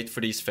longer wait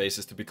for these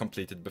phases to be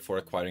completed before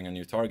acquiring a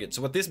new target.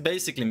 So what this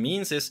basically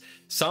means is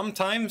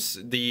sometimes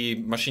the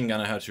machine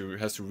gunner has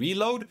to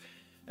reload,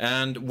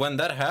 and when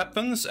that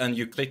happens and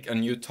you click a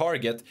new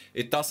target,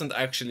 it doesn't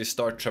actually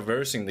start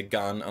traversing the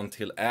gun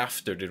until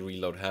after the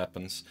reload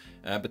happens.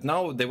 But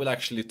now they will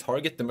actually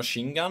target the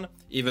machine gun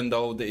even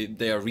though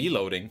they are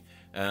reloading.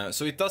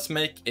 So it does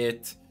make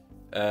it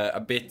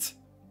a bit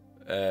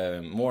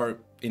more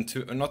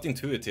not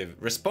intuitive,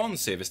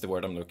 responsive is the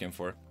word I'm looking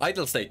for.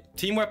 Idle state.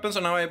 Team weapons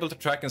are now able to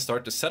track and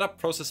start the setup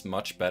process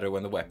much better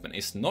when the weapon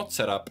is not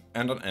set up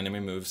and an enemy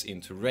moves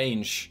into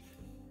range.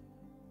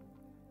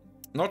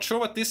 Not sure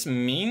what this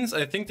means.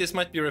 I think this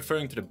might be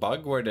referring to the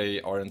bug where they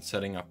aren't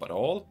setting up at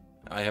all.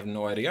 I have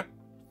no idea.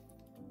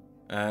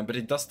 but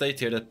it does state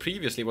here that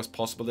previously it was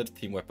possible that the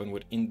team weapon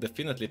would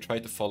indefinitely try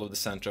to follow the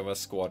center of a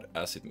squad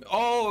as it...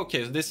 Oh,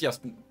 okay, so this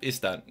just is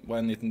that,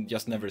 when it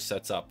just never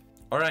sets up.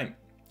 Alright.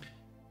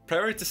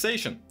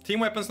 Prioritization.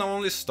 Team weapons now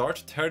only start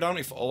to tear down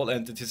if all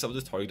entities of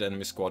the target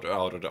enemy squad are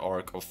out of the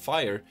arc of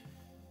fire.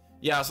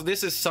 Yeah, so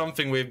this is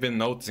something we've been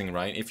noticing,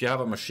 right? If you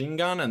have a machine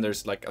gun and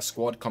there's like a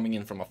squad coming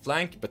in from a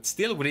flank, but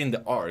still within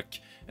the arc,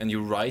 and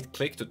you right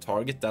click to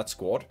target that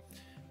squad,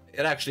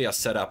 it actually has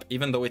set up,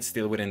 even though it's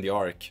still within the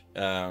arc,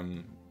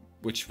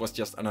 which was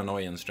just an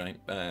annoyance, right?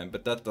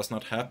 But that does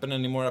not happen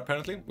anymore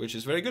apparently, which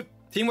is very good.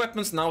 Team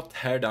weapons now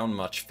tear down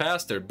much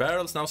faster.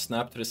 Barrels now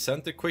snap to the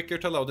center quicker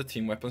to allow the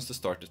team weapons to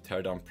start the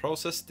tear down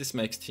process. This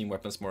makes team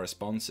weapons more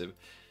responsive.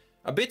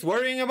 A bit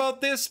worrying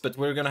about this, but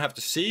we're gonna have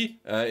to see.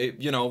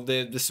 You know,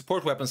 the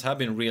support weapons have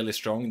been really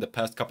strong in the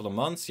past couple of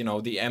months. You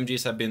know, the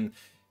MGs have been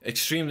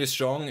extremely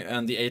strong,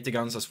 and the 80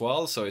 guns as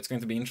well, so it's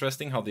going to be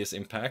interesting how this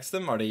impacts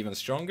them. Are they even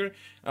stronger?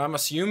 I'm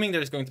assuming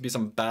there's going to be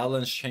some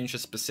balance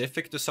changes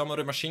specific to some of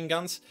the machine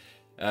guns,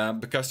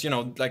 because, you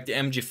know, like the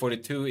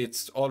MG42,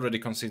 it's already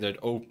considered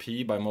OP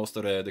by most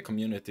of the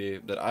community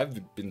that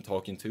I've been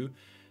talking to.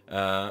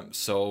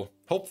 So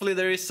hopefully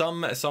there is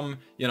some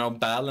you know,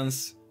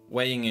 balance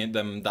weighing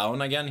them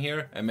down again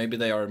here, and maybe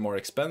they are more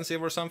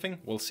expensive or something.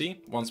 We'll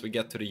see once we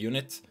get to the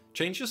unit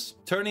changes.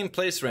 Turn in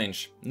place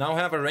range. Now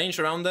have a range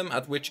around them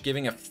at which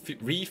giving a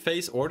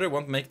reface order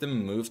won't make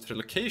them move to the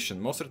location.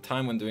 Most of the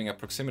time when doing a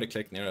proximity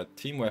click near a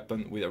team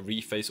weapon with a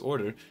reface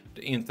order,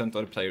 the intent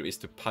of the player is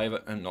to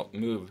pivot and not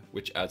move,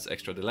 which adds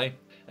extra delay.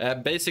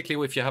 Basically,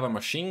 if you have a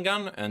machine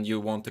gun and you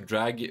want to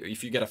drag,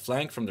 if you get a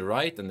flank from the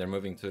right and they're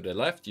moving to the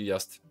left, you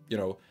just, you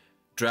know,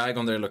 drag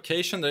on their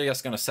location. They're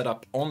just gonna set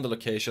up on the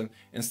location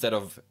instead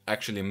of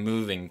actually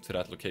moving to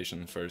that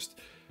location first,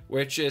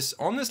 which is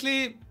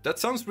honestly, that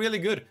sounds really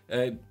good.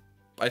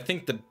 I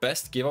think the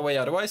best giveaway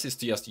otherwise is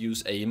to just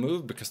use a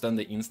move, because then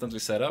they instantly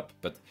set up,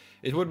 but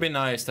it would be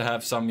nice to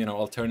have some, you know,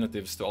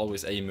 alternatives to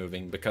always a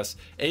moving, because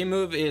a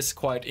move is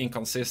quite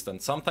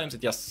inconsistent. Sometimes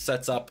it just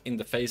sets up in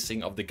the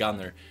facing of the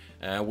gunner,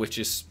 which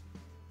is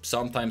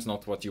sometimes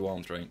not what you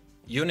want, right?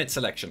 Unit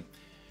selection.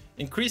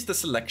 Increase the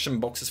selection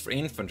boxes for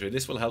infantry.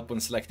 This will help when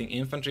selecting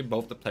infantry,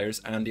 both the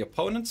players and the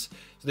opponents.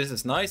 So this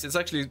is nice. It's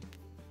actually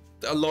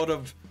a lot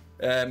of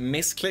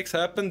misclicks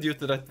happen due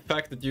to the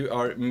fact that you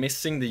are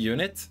missing the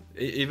unit.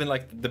 Even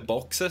like the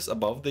boxes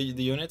above the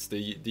units, the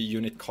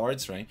unit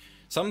cards, right?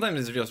 Sometimes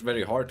it's just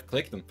very hard to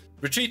click them.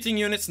 Retreating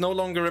units no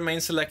longer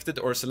remain selected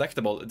or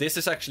selectable. This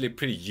is actually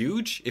pretty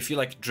huge. If you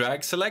like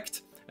drag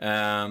select,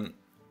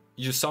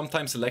 you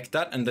sometimes select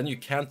that and then you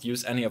can't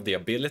use any of the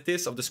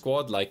abilities of the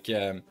squad, like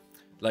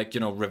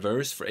you know,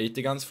 reverse for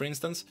 80 guns, for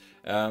instance,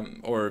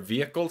 or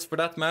vehicles for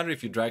that matter.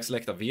 If you drag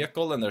select a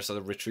vehicle and there's a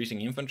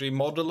retreating infantry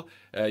model,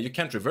 you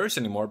can't reverse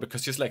anymore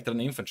because you selected an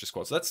infantry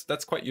squad. So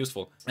that's quite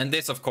useful. And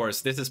this, of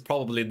course, this is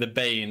probably the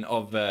bane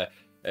of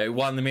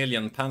 1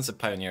 million Panzer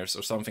Pioneers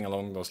or something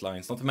along those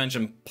lines. Not to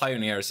mention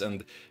Pioneers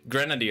and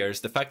Grenadiers.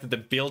 The fact that the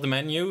build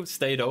menu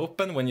stayed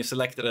open when you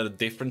selected a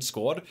different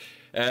squad.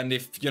 And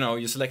if, you know,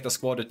 you select a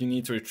squad that you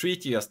need to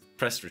retreat, you just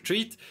press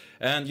retreat.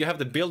 And you have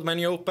the build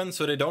menu open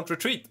so they don't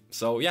retreat.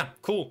 So yeah,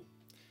 cool.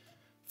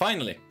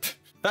 Finally,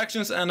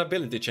 factions and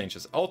ability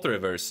changes.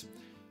 Auto-reverse.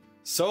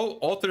 So,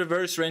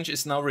 auto-reverse range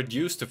is now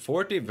reduced to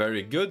 40,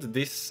 very good.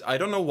 This, I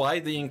don't know why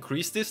they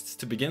increased this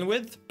to begin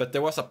with, but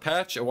there was a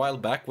patch a while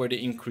back where they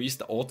increased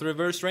the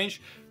auto-reverse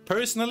range.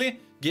 Personally,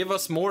 give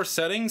us more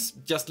settings,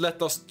 just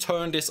let us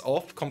turn this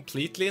off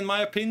completely, in my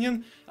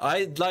opinion.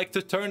 I'd like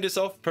to turn this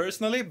off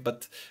personally,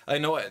 but I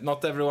know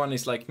not everyone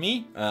is like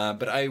me,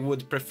 but I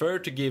would prefer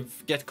to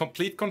get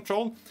complete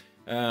control,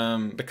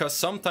 because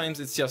sometimes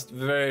it's just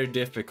very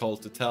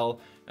difficult to tell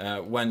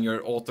when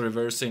you're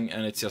auto-reversing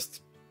and it's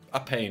just a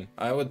pain.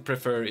 I would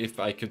prefer if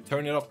I could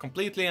turn it off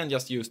completely and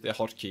just use the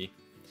hotkey.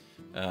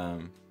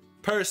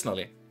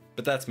 Personally,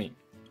 but that's me.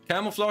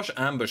 Camouflage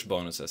ambush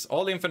bonuses.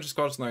 All infantry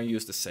squads now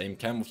use the same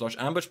camouflage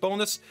ambush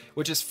bonus,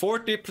 which is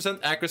 40%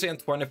 accuracy and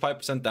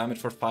 25% damage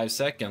for 5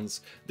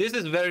 seconds. This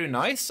is very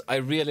nice. I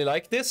really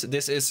like this.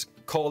 This is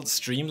called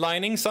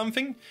streamlining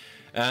something.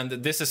 And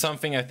this is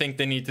something I think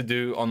they need to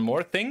do on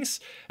more things.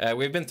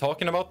 We've been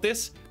talking about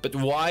this, but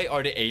why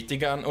are the 80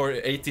 gun or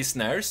 80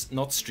 snares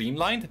not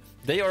streamlined?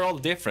 They are all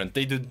different.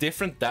 They do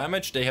different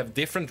damage, they have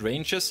different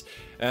ranges,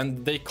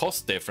 and they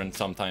cost different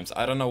sometimes.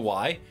 I don't know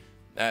why.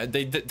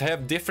 They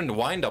have different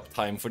wind-up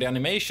time for the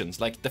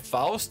animations. Like the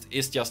Faust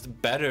is just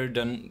better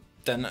than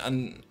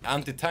an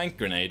anti-tank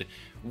grenade.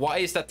 Why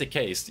is that the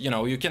case? You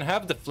know, you can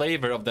have the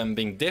flavor of them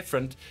being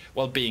different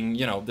while being,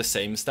 you know, the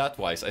same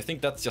stat-wise. I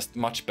think that's just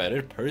much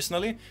better,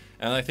 personally.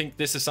 And I think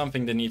this is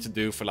something they need to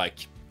do for,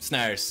 like,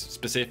 snares,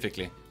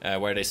 specifically,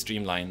 where they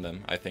streamline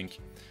them, I think.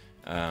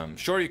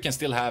 Sure, you can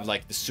still have,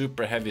 like, the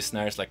super heavy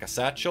snares like a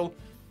satchel,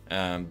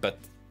 but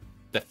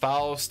the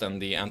Faust and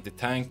the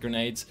anti-tank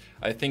grenades,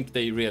 I think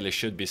they really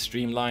should be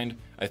streamlined.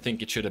 I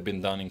think it should have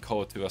been done in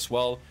CoH3 as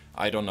well.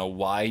 I don't know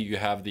why you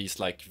have these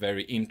like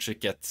very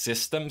intricate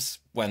systems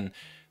when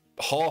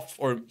half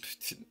or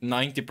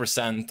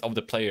 90% of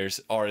the players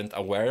aren't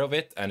aware of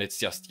it, and it's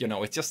just, you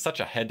know, it's just such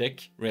a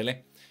headache,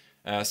 really.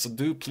 So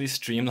do please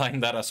streamline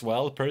that as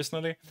well,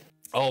 personally.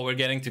 Oh, we're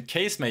getting to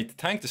casemate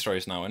tank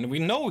destroyers now, and we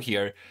know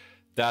here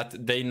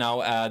that they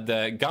now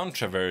add gun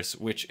traverse,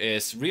 which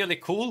is really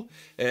cool.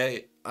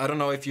 I don't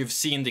know if you've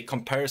seen the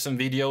comparison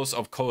videos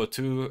of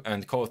CoH2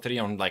 and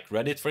CoH3 on like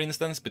Reddit, for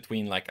instance,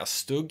 between like a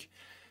Stug.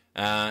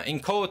 In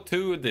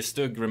CoH2, the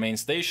Stug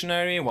remains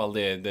stationary while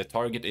the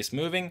target is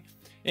moving.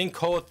 In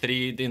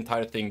CoH3, the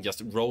entire thing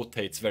just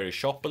rotates very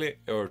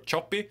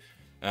choppy,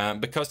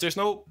 because there's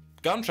no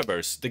gun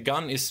traverse. The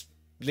gun is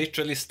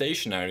literally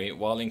stationary,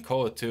 while in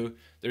CoH2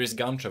 there is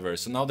gun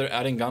traverse. So now they're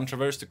adding gun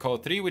traverse to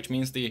CoH3, which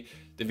means the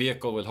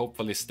vehicle will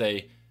hopefully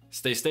stay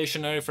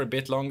stationary for a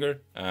bit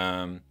longer.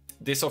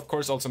 This of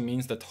course also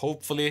means that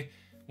hopefully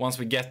once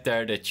we get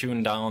there, they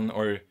tune down,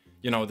 or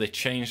you know, they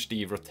change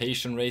the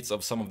rotation rates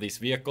of some of these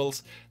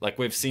vehicles. Like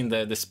we've seen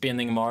the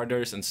spinning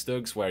Marders and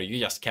Stugs, where you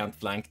just can't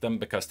flank them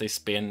because they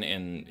spin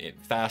in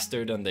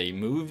faster than they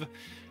move.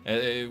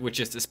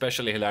 Which is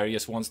especially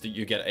hilarious once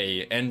you get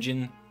a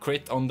engine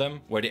crit on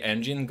them, where the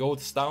engine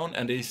goes down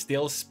and they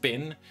still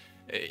spin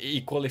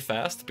equally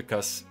fast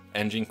because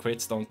engine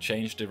crits don't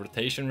change the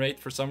rotation rate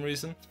for some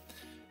reason.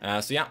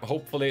 So yeah,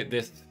 hopefully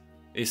this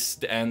is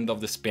the end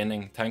of the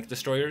spinning tank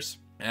destroyers,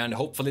 and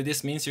hopefully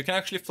this means you can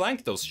actually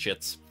flank those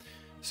shits.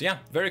 So yeah,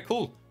 very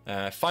cool.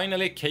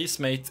 Finally,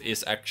 casemate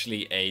is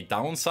actually a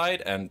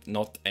downside and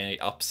not an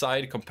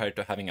upside compared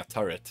to having a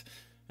turret,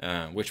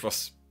 which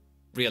was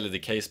really the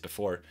case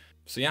before.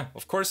 So yeah,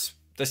 of course,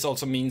 this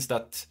also means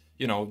that,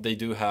 you know, they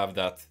do have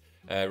that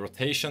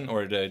rotation,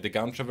 or the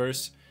gun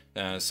traverse,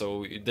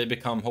 so they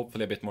become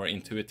hopefully a bit more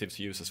intuitive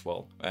to use as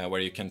well,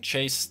 where you can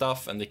chase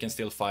stuff and they can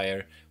still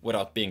fire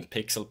without being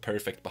pixel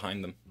perfect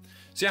behind them.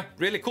 So yeah,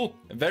 really cool,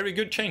 a very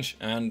good change,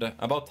 and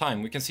about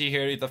time. We can see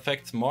here it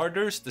affects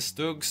Marders, the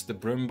Stugs, the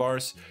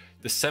Brumbars,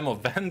 the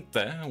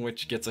Semovente,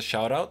 which gets a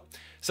shout out,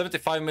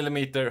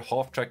 75mm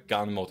half-track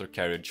gun motor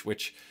carriage,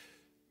 which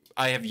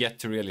I have yet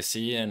to really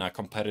see in a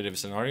competitive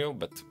scenario,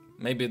 but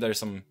maybe there's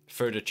some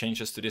further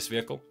changes to this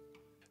vehicle.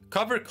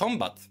 Cover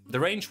combat.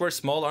 The range where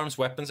small arms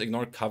weapons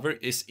ignore cover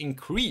is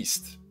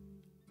increased.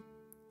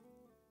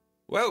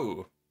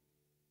 Whoa.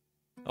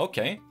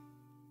 Okay.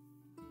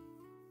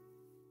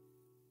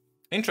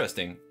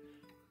 Interesting.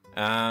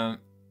 I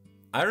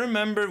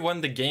remember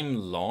when the game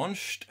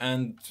launched,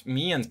 and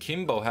me and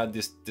Kimbo had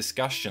this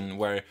discussion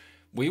where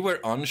we were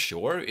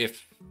unsure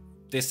if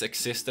this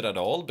existed at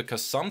all,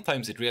 because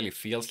sometimes it really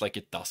feels like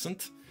it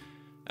doesn't.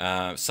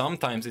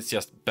 Sometimes it's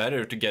just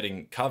better to get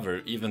in cover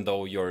even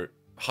though you're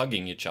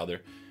hugging each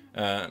other.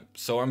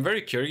 So I'm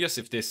very curious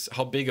if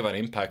how big of an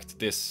impact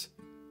this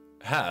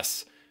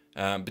has.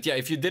 But yeah,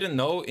 if you didn't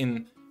know,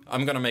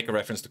 I'm gonna make a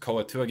reference to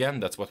CoH2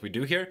 again, that's what we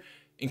do here.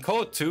 In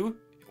CoH2,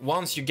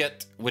 once you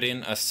get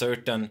within a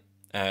certain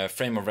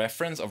frame of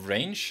reference of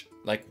range,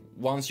 like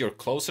once you're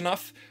close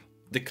enough,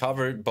 the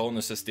cover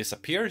bonuses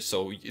disappear,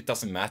 so it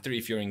doesn't matter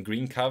if you're in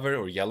green cover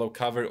or yellow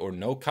cover or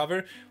no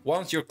cover.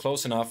 Once you're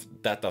close enough,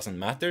 that doesn't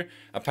matter.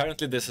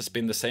 Apparently this has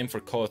been the same for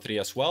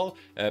CoH3 as well,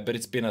 but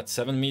it's been at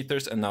 7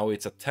 meters and now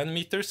it's at 10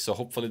 meters, so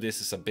hopefully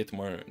this is a bit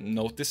more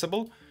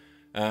noticeable.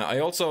 I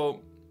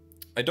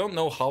don't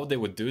know how they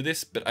would do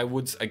this, but I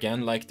would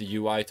again like the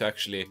UI to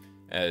actually,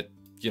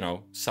 you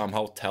know,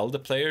 somehow tell the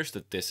players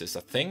that this is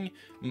a thing.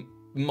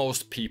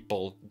 Most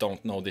people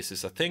don't know this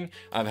is a thing.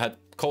 I've had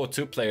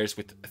CoH2 players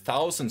with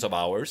thousands of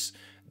hours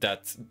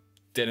that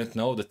didn't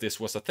know that this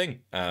was a thing.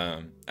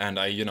 And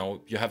you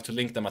know, you have to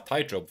link them a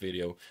tightrope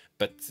video,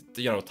 but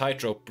you know,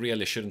 tightrope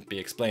really shouldn't be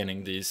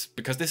explaining these,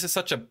 because this is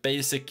such a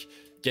basic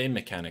game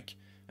mechanic.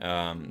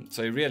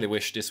 So I really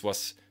wish this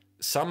was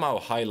somehow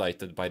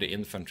highlighted by the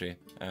infantry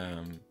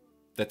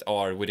that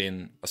are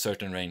within a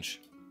certain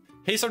range.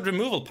 Hazard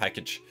removal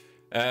package.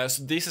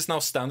 So this is now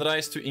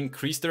standardized to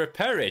increase the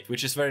repair rate,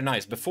 which is very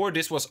nice. Before,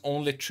 this was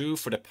only true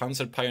for the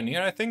Panzer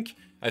Pioneer, I think.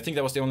 I think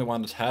that was the only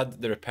one that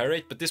had the repair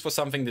rate, but this was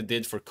something they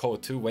did for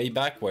CoH2 way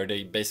back, where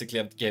they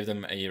basically gave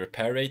them a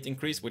repair rate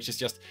increase, which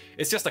is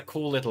it's just a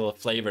cool little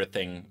flavor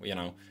thing, you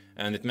know,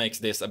 and it makes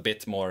this a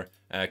bit more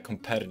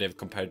competitive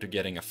compared to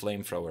getting a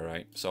flamethrower,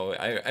 right? So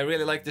I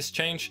really like this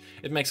change.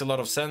 It makes a lot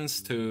of sense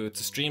to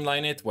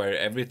streamline it, where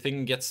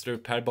everything gets the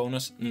repair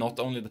bonus, not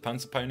only the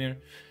Panzer Pioneer.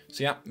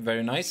 So yeah,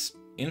 very nice.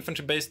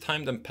 Infantry-based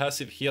timed and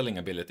passive healing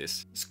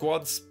abilities.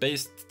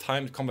 Squads-based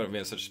timed combat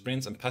events such as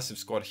sprints and passive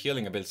squad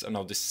healing abilities are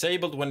now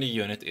disabled when the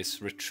unit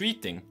is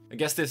retreating. I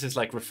guess this is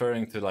like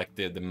referring to like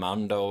the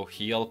Mando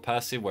heal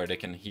passive, where they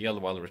can heal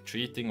while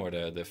retreating, or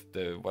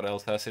the what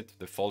else has it?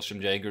 The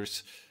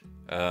Fallschirmjägers.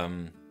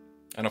 And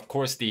of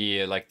course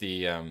the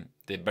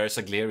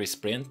Bersaglieri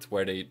sprint,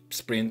 where they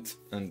sprint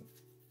and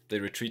they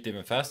retreat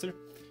even faster.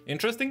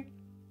 Interesting.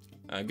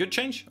 Good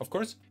change, of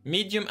course.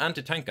 Medium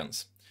anti-tank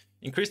guns.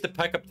 Increase the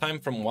pack-up time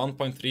from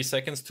 1.3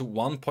 seconds to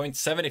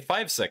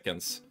 1.75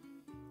 seconds.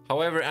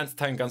 However,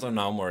 anti-tank guns are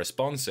now more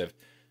responsive.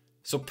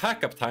 So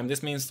pack-up time,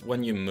 this means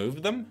when you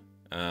move them.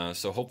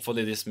 So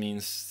hopefully this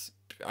means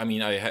I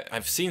mean,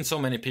 I've seen so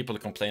many people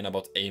complain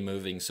about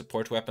A-moving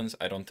support weapons.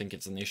 I don't think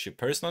it's an issue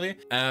personally.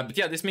 But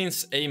yeah, this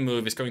means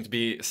A-move is going to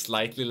be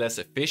slightly less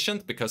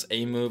efficient because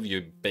A-move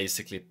you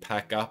basically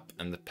pack up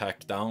and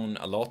pack down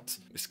a lot.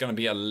 It's going to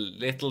be a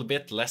little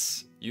bit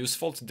less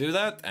useful to do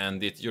that,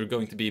 and you're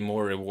going to be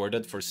more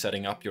rewarded for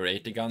setting up your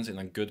 80 guns in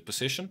a good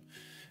position.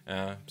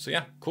 So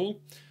yeah,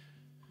 cool.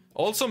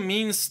 Also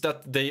means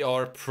that they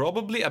are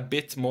probably a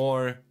bit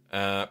more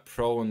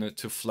prone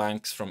to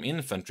flanks from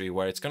infantry,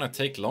 where it's gonna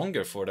take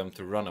longer for them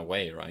to run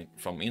away, right,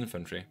 from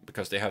infantry,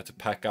 because they have to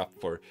pack up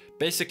for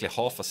basically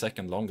half a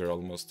second longer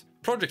almost.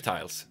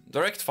 Projectiles.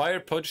 Direct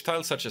fire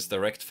projectiles such as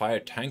direct fire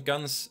tank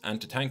guns,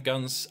 anti-tank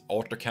guns,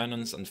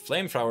 autocannons and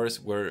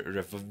flamethrowers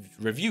were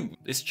reviewed.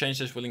 These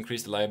changes will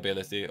increase the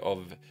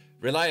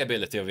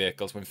reliability of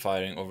vehicles when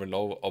firing over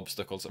low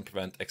obstacles and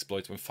prevent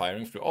exploits when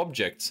firing through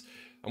objects.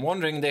 I'm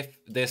wondering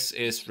if this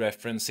is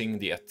referencing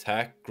the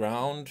attack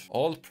ground.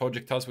 All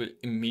projectiles will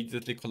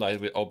immediately collide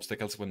with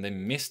obstacles when they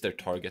miss their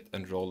target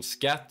and roll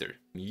scatter.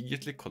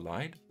 Immediately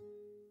collide?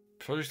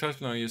 Projectiles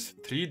will now use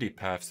 3D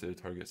paths to their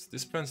targets.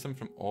 This prevents them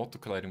from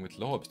auto-colliding with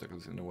low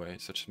obstacles in the way,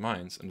 such as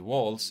mines and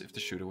walls, if the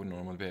shooter would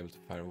normally be able to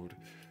fire over.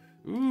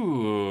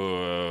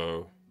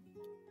 Ooh.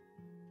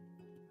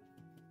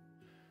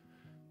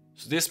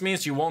 So this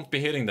means you won't be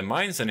hitting the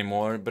mines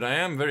anymore, but I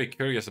am very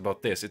curious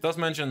about this. It does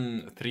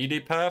mention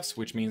 3D paths,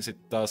 which means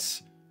it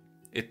does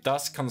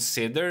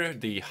consider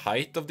the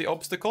height of the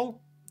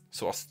obstacle.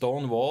 So a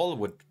stone wall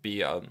would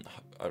be a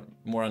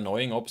more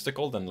annoying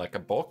obstacle than like a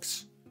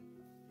box.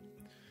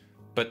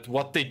 But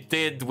what they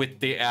did with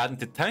the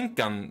anti-tank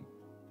gun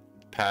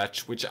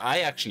patch, which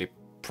I actually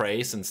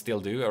praised and still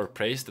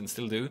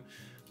do,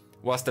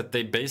 was that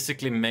they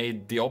basically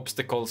made the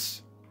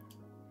obstacles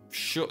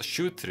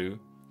shoot through.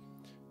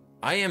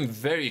 I am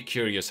very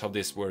curious how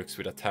this works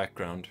with attack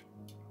ground.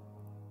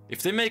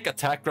 If they make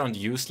attack ground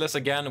useless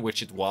again,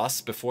 which it was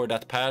before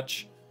that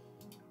patch,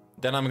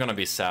 then I'm gonna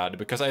be sad,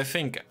 because I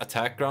think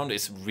attack ground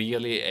is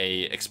really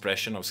a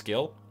expression of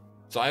skill.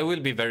 So I will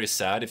be very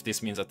sad if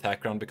this means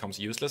attack ground becomes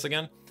useless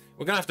again.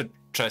 We're gonna have to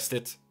test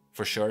it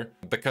for sure,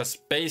 because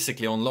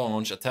basically on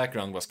launch attack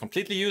ground was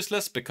completely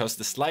useless because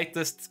the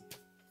slightest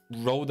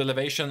road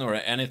elevation or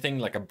anything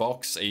like a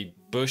box, a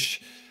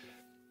bush,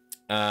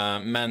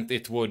 meant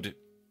it would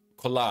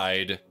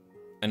collide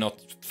and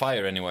not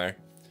fire anywhere.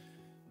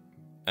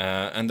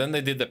 And then they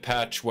did the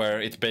patch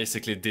where it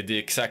basically did the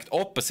exact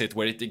opposite,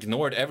 where it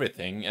ignored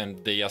everything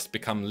and they just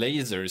become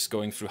lasers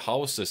going through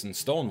houses and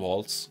stone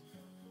walls.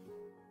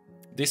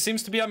 This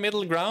seems to be a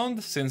middle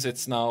ground since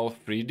it's now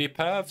 3D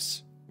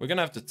paths. We're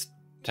gonna have to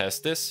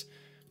test this.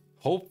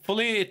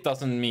 Hopefully it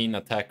doesn't mean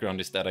attack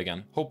ground is dead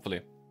again. Hopefully.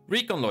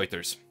 Recon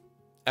loiters.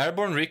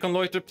 Airborne recon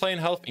loiter plane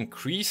health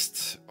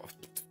increased.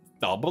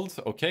 Doubled,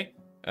 okay.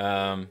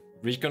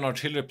 Recon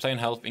artillery plane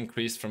health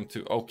increased from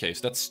 2. Okay,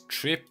 so that's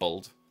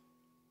tripled.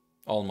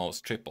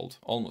 Almost tripled.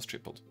 Almost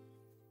tripled.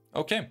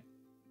 Okay.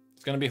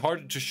 It's gonna be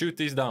harder to shoot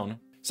these down.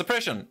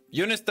 Suppression.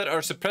 Units that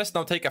are suppressed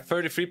now take a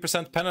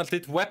 33% penalty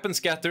to weapon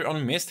scatter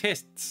on missed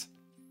hits.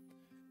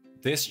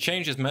 This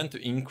change is meant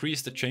to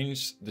increase the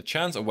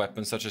chance of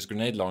weapons such as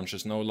grenade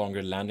launchers no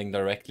longer landing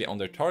directly on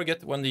their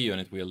target when the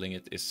unit wielding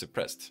it is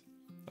suppressed.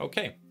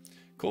 Okay,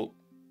 cool.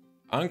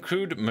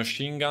 Uncrewed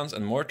machine guns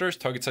and mortars,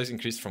 target size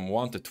increased from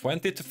 1 to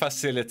 20 to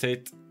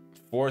facilitate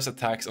force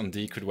attacks on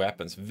decrewed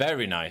weapons.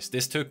 Very nice.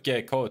 This took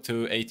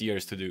CoH3 8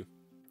 years to do.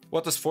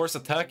 What does force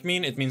attack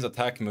mean? It means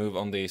attack move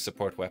on the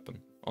support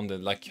weapon. On the,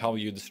 like, how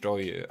you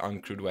destroy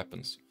uncrewed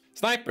weapons.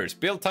 Snipers,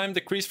 build time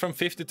decreased from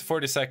 50 to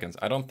 40 seconds.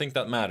 I don't think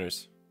that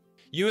matters.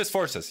 US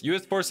forces.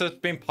 US forces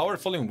have been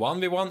powerful in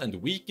 1v1 and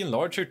weak in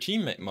larger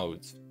teammate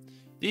modes.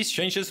 These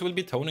changes will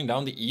be toning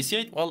down the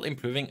EC8 while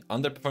improving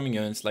underperforming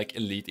units like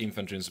elite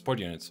infantry and support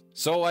units.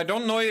 So I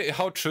don't know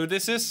how true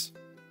this is.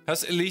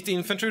 Has elite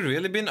infantry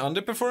really been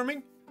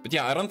underperforming? But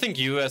yeah, I don't think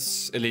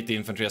US elite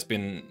infantry has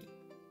been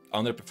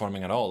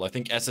underperforming at all. I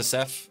think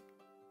SSF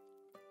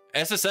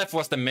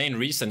was the main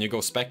reason you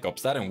go Spec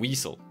Ops, that and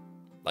Weasel.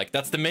 Like,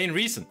 that's the main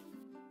reason.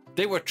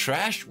 They were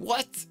trash?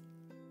 What?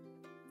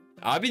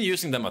 I've been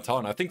using them a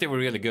ton. I think they were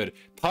really good.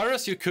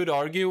 Paras, you could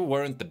argue,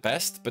 weren't the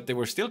best, but they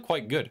were still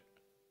quite good.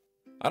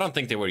 I don't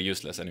think they were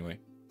useless anyway.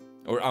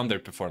 Or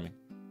underperforming.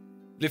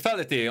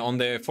 Lethality on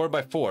the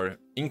 4x4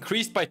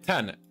 increased by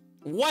 10.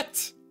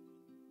 What?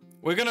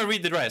 We're gonna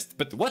read the rest,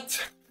 but what?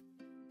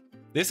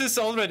 This is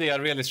already a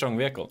really strong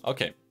vehicle.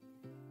 Okay.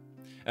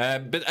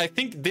 But I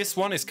think this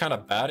one is kind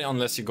of bad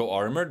unless you go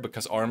armored,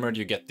 because armored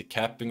you get the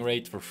capping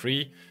rate for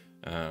free,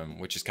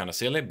 which is kind of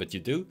silly, but you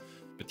do.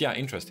 But yeah,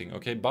 interesting.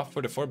 Okay, buff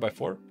for the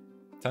 4x4,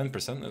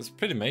 10%. That's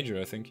pretty major,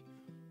 I think.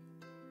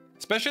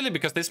 Especially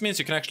because this means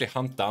you can actually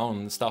hunt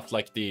down stuff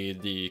like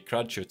the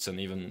crud shoots and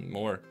even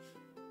more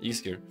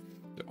easier.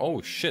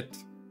 Oh shit.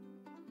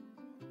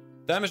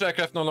 Damaged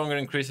aircraft no longer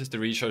increases the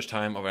recharge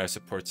time of air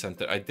support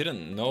center. I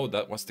didn't know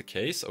that was the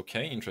case.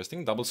 Okay,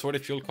 interesting. Double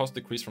sorted fuel cost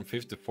decreased from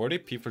 50 to 40.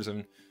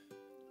 P47.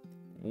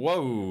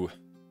 Whoa.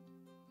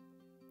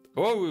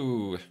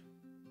 Whoa.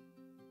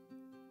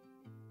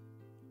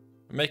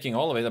 We're making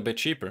all of it a bit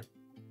cheaper.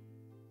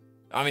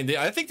 I mean,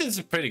 I think this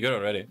is pretty good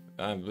already.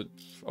 But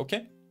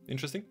okay,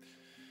 interesting.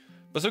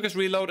 Bazooka's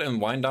reload and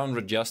wind down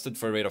adjusted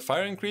for rate of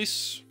fire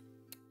increase.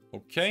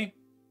 Okay.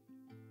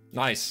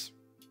 Nice.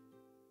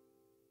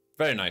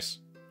 Very nice.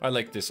 I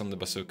like this on the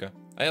bazooka.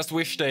 I just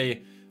wish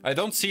they... I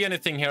don't see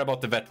anything here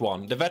about the Vet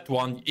 1. The Vet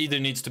 1 either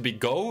needs to be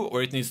Go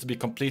or it needs to be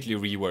completely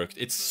reworked.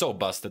 It's so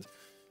busted.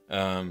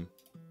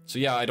 So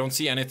yeah, I don't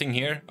see anything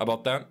here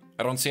about that.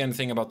 I don't see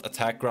anything about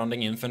attack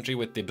grounding infantry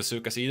with the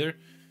bazookas either.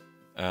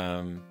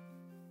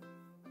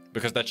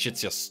 Because that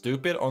shit's just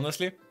stupid,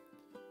 honestly.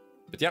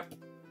 But yeah.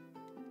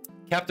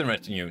 Captain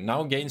Retinue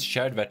now gains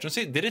shared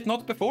veterancy. Did it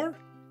not before?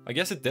 I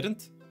guess it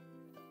didn't.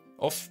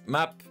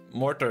 Off-map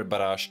mortar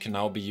barrage can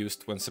now be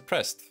used when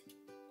suppressed.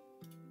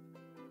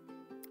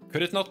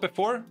 Could it not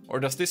before? Or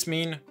does this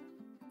mean...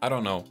 I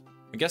don't know.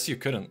 I guess you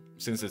couldn't,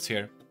 since it's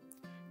here.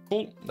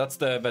 Cool. That's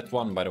the Vet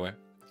 1, by the way.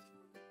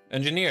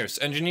 Engineers.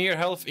 Engineer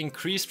health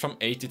increased from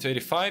 80 to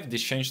 85.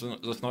 This change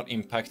does not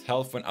impact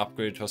health when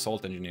upgraded to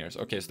assault engineers.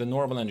 Okay, so the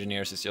normal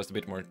engineers is just a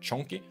bit more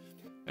chunky.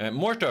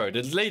 Mortar.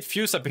 The delayed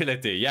fuse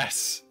ability.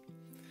 Yes.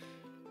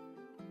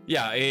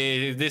 Yeah,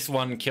 this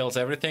one kills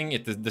everything.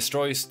 It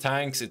destroys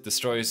tanks, it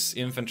destroys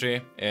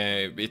infantry,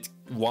 it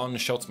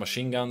one-shots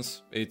machine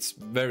guns. It's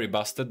very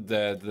busted,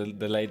 the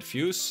delayed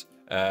fuse.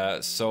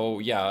 So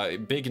yeah,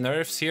 big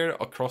nerfs here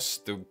across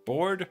the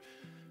board.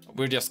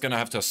 We're just gonna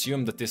have to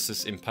assume that this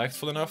is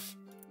impactful enough.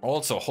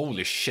 Also,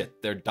 holy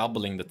shit, they're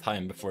doubling the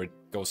time before it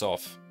goes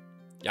off.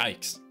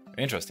 Yikes.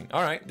 Interesting.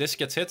 Alright, this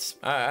gets hits.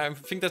 I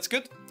think that's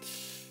good.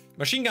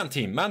 Machine gun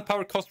team,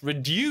 manpower cost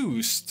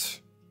reduced.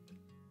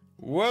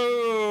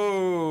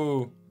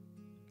 Whoa!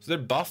 So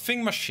they're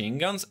buffing machine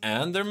guns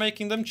and they're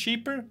making them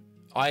cheaper?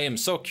 I am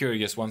so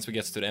curious once we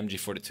get to the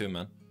MG42,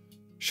 man.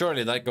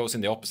 Surely that goes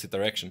in the opposite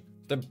direction.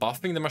 They're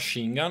buffing the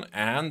machine gun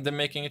and they're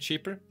making it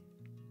cheaper?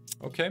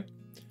 Okay.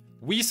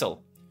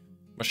 Weasel.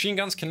 Machine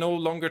guns can no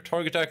longer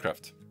target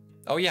aircraft.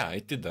 Oh yeah,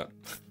 it did that.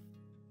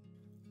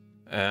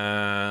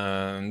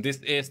 This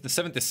is the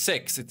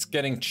 76. It's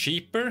getting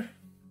cheaper.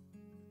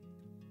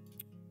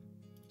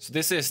 So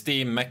this is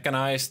the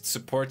mechanized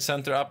support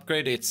center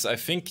upgrade. It's, I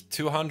think,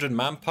 200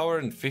 manpower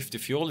and 50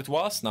 fuel it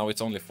was. Now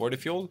it's only 40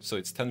 fuel, so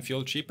it's 10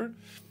 fuel cheaper.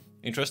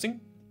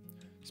 Interesting.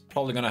 It's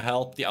probably gonna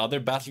help the other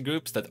battle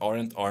groups that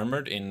aren't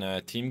armored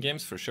in team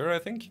games for sure, I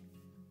think.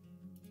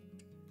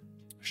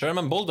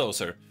 Sherman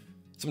Bulldozer.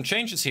 Some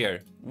changes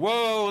here.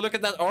 Whoa, look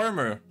at that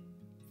armor.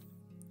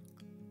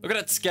 Look at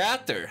that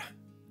scatter.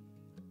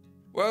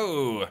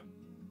 Whoa.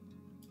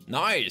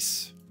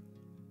 Nice.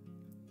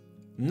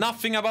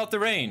 Nothing about the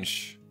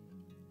range.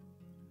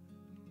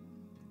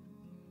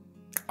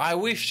 I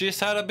wish this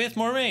had a bit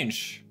more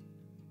range.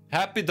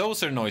 Happy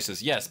dozer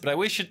noises, yes, but I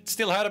wish it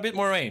still had a bit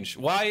more range.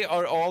 Why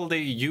are all the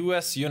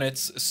US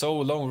units so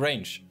long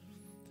range?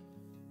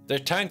 Their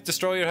tank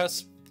destroyer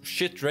has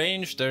shit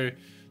range. Their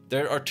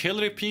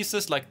artillery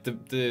pieces, like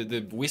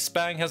the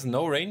whiz-bang, has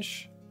no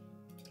range.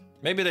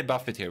 Maybe they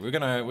buff it here. We're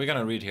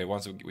gonna read here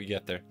once we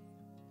get there.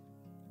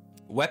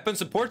 Weapon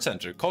support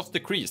center, cost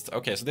decreased.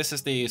 Okay, so this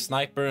is the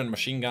sniper and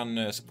machine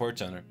gun support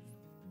center.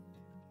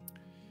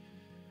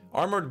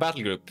 Armored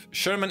battle group,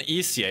 Sherman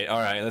EC8.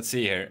 Alright, let's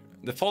see here.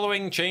 The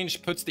following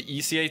change puts the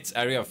EC8's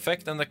area of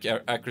effect and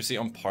accuracy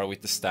on par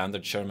with the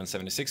standard Sherman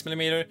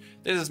 76mm.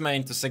 This is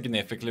meant to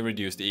significantly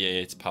reduce the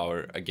EA8's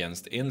power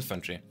against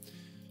infantry.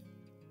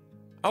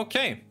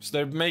 Okay, so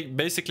they're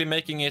basically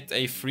making it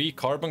a free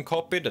carbon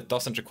copy that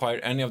doesn't require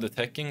any of the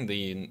teching.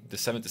 The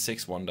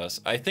 76 one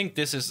does. I think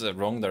this is a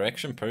wrong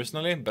direction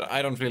personally, but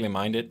I don't really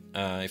mind it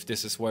if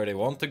this is where they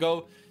want to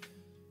go.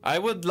 I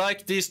would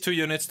like these two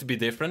units to be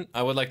different.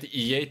 I would like the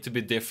E8 to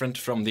be different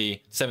from the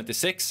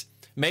 76.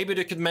 Maybe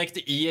they could make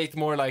the E8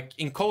 more like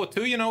in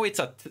CoH3, you know, it's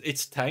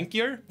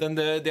tankier than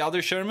the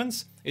other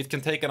Shermans. It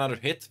can take another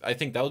hit. I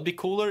think that would be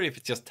cooler if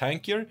it's just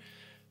tankier,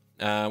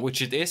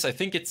 which it is. I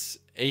think it's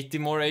 80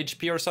 more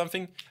HP or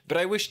something, but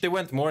I wish they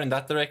went more in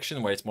that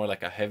direction where it's more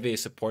like a heavy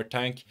support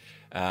tank.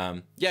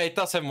 Yeah, it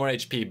does have more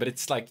HP, but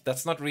it's like,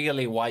 that's not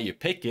really why you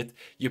pick it.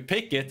 You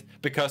pick it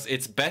because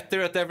it's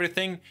better at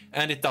everything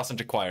and it doesn't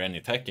require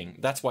any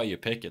teching. That's why you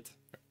pick it.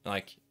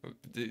 Like,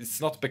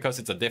 it's not because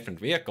it's a different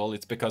vehicle,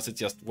 it's because it's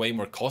just way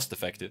more cost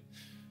effective.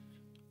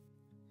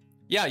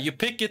 Yeah, you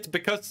pick it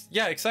because,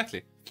 yeah,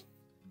 exactly.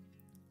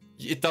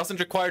 It doesn't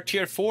require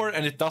tier 4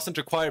 and it doesn't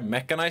require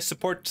mechanized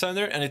support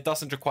center and it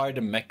doesn't require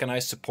the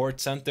mechanized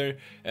support center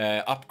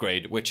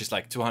upgrade, which is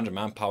like 200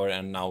 manpower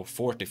and now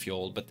 40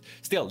 fuel. But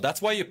still,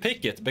 that's why you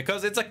pick it,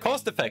 because it's a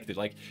cost effective.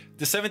 Like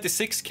the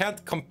 76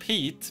 can't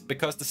compete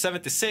because the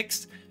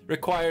 76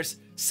 requires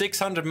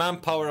 600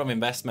 manpower of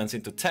investments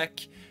into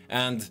tech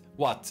and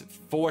what,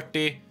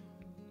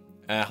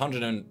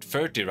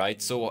 130,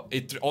 right? So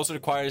it also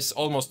requires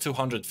almost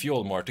 200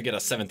 fuel more to get a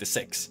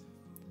 76.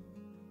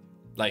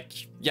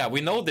 Like, yeah, we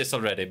know this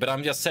already, but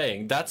I'm just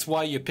saying, that's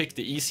why you pick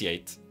the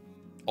EC8.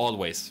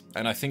 Always.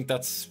 And I think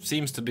that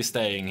seems to be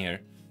staying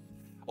here.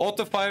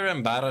 Auto fire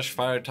and barrage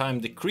fire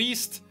time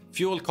decreased.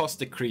 Fuel cost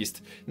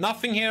decreased.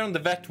 Nothing here on the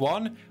Vet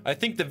 1. I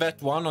think the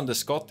Vet 1 on the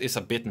Scott is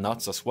a bit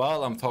nuts as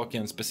well. I'm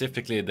talking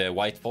specifically the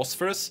white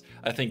phosphorus.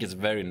 I think it's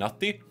very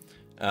nutty.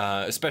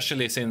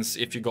 Especially since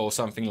if you go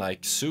something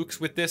like Zooks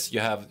with this, you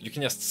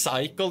can just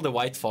cycle the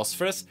white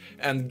phosphorus,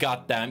 and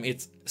goddamn,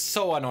 it's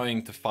so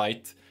annoying to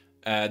fight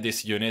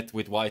this unit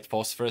with white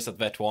phosphorus at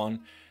Vet 1.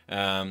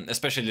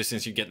 Especially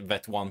since you get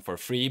Vet 1 for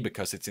free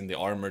because it's in the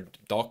armored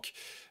dock.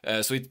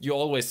 So you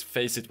always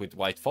face it with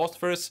white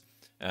phosphorus.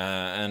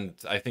 And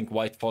I think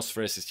white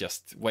phosphorus is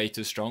just way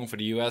too strong for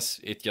the US.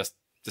 It just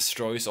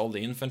destroys all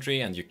the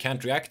infantry and you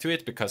can't react to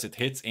it because it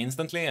hits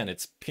instantly and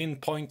it's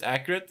pinpoint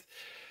accurate.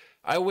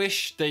 I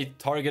wish they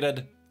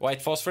targeted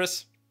white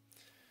phosphorus,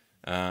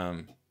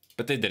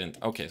 but they didn't.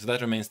 Okay, so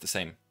that remains the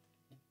same.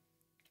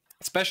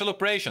 Special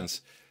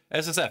operations.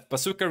 SSF,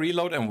 bazooka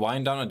reload and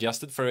wind down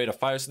adjusted for rate of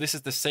fire. So this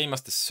is the same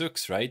as the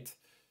Zooks, right?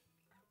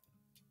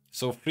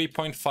 So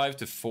 3.5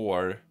 to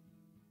 4. Is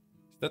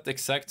that the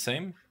exact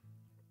same?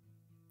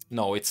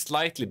 No, it's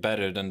slightly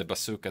better than the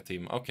bazooka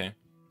team. Okay.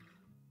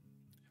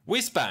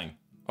 Whiz bang.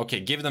 Okay,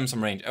 give them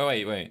some range. Oh,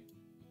 wait.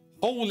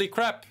 Holy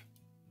crap.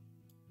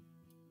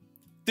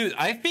 Dude,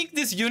 I think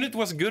this unit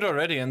was good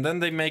already, and then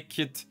they make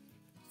it...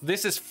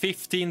 This is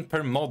 15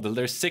 per model.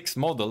 There's 6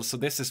 models, so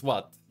this is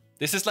what?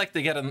 This is like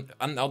they get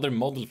another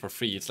model for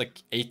free. It's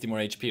like 80 more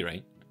HP,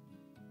 right?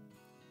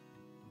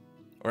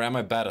 Or am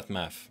I bad at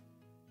math?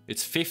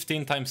 It's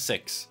 15 times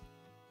 6.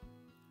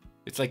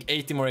 It's like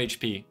 80 more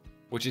HP,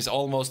 which is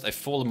almost a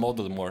full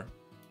model more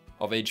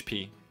of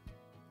HP.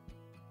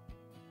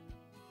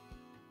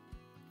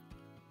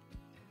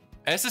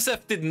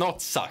 SSF did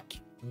not suck.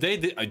 They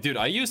did, dude,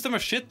 I used them a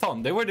shit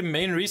ton. They were the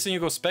main reason you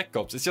go Spec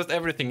Ops. It's just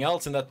everything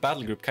else in that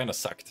battle group kind of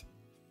sucked.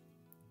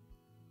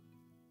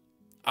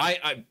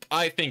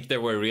 I think they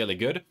were really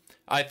good.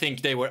 I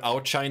think they were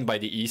outshined by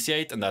the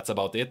EC8 and that's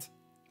about it.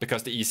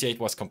 Because the EC8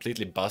 was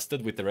completely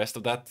busted with the rest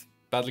of that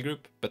battle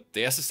group. But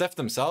the SSF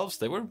themselves,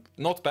 they were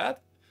not bad.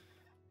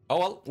 Oh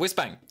well, whiz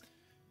bang.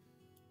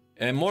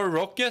 More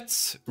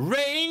rockets.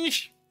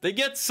 Range! They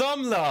get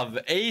some love.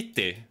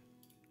 80.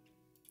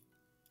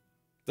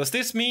 Does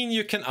this mean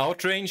you can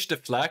outrange the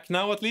flak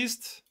now at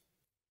least?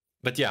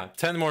 But yeah,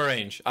 10 more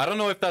range. I don't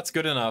know if that's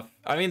good enough.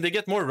 I mean, they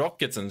get more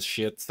rockets and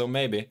shit, so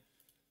maybe.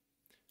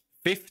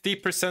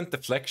 50%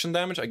 deflection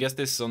damage. I guess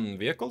this is on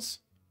vehicles.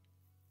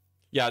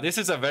 Yeah, this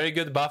is a very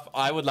good buff.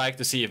 I would like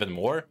to see even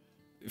more.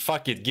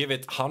 Fuck it, give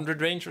it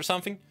 100 range or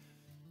something.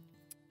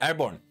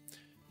 Airborne.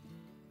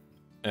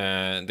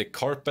 The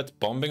carpet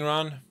bombing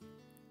run.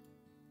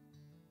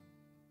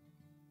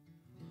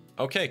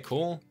 Okay,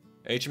 cool.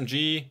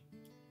 HMG.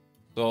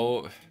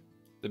 So,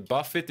 they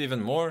buff it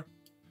even more.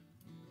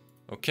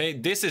 Okay,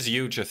 this is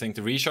huge, I think,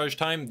 the recharge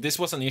time. This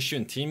was an issue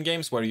in team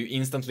games where you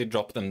instantly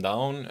drop them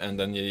down and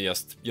then you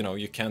just, you know,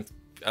 you can't,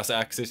 as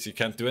Axis, you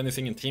can't do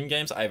anything in team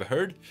games, I've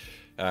heard.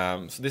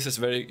 So this is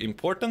very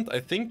important, I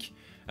think.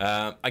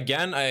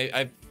 Again,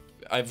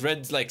 I've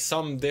read like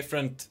some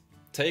different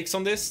takes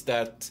on this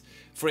that,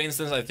 for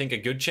instance, I think a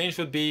good change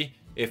would be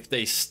if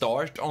they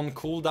start on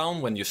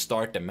cooldown when you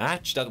start the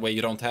match. That way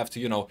you don't have to,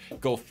 you know,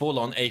 go full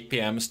on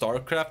APM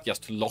StarCraft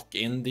just to lock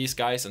in these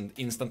guys and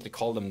instantly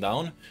call them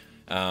down.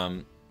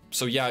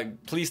 So yeah,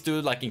 please do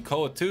it like in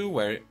CoH3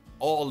 where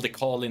all the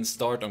call-ins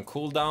start on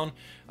cooldown.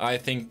 I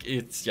think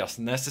it's just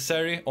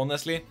necessary,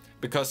 honestly,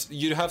 because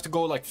you have to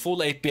go like full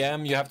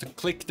APM, you have to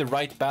click the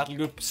right battle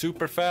group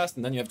super fast,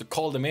 and then you have to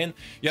call them in.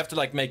 You have to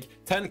like make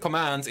 10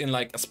 commands in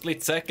like a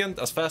split second,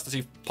 as fast as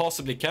you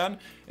possibly can,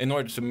 in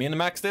order to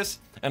min-max this.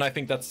 And I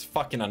think that's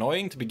fucking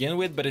annoying to begin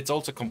with, but it's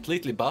also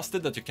completely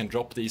busted that you can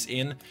drop these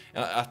in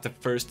at the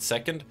first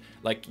second.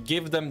 Like,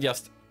 give them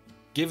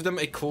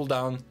a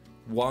cooldown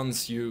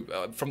once you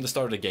from the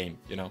start of the game,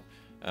 you know.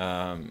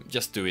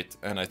 Just do it,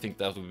 and I think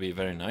that would be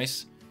very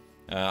nice.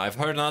 I've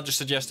heard another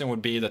suggestion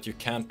would be that you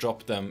can't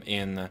drop them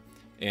in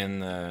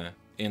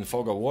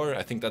Fog of War.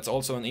 I think that's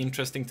also an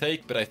interesting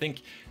take, but I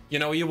think, you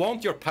know, you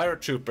want your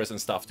paratroopers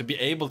and stuff to be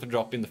able to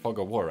drop in the Fog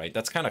of War, right?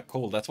 That's kind of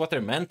cool. That's what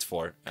they're meant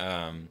for,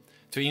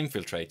 to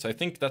infiltrate. So I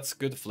think that's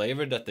good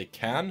flavor that they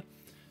can,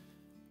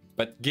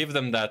 but give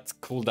them that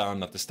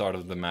cooldown at the start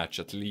of the match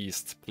at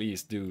least.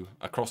 Please do,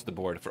 across the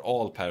board for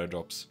all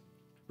paradrops.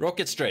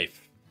 Rocket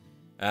Strafe.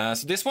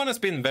 So this one has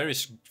been very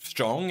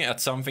strong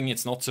at something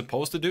it's not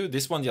supposed to do.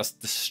 This one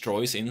just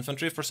destroys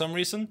infantry for some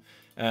reason,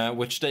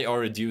 which they are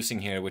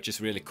reducing here, which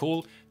is really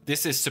cool.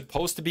 This is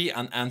supposed to be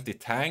an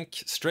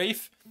anti-tank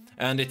strafe,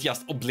 and it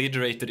just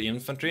obliterated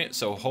infantry,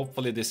 so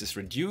hopefully this is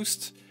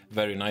reduced.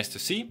 Very nice to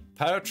see.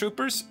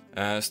 Paratroopers,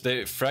 so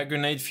the frag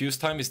grenade fuse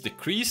time is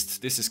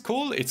decreased. This is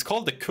cool. It's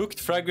called the cooked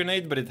frag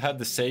grenade, but it had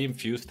the same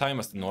fuse time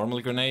as the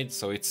normal grenade,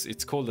 so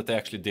it's cool that they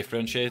actually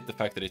differentiate the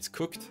fact that it's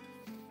cooked.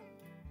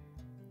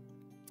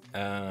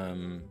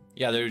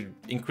 Yeah, they're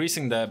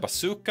increasing the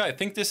bazooka. I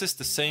think this is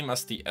the same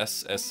as the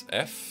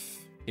SSF.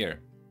 Here,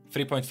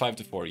 3.5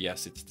 to 4.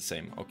 Yes, it's the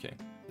same. Okay.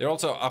 They're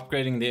also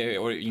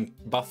upgrading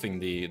buffing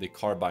the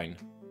carbine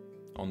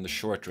on the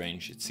short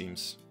range, it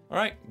seems. All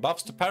right,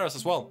 buffs to paras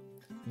as well.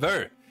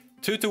 Ver,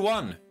 2 to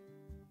 1.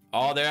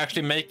 Oh, they're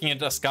actually making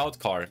it a scout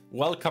car.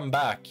 Welcome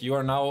back. You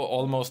are now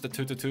almost a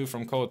 2-2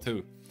 from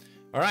CoH3.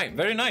 Alright,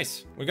 very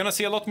nice. We're gonna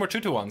see a lot more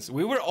 2-1s.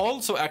 We were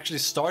also actually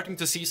starting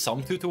to see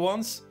some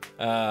 2-1s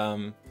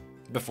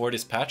before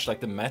this patch.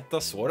 Like the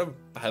meta sort of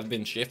have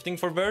been shifting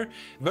for Ver.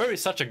 Ver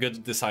is such a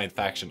good designed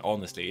faction,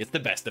 honestly. It's the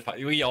best.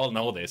 We all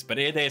know this, but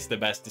it is the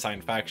best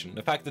designed faction.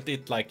 The fact that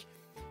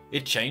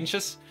it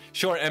changes.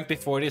 Sure,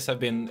 MP40s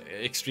have been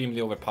extremely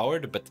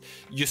overpowered, but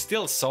you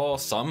still saw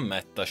some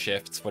meta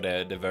shifts for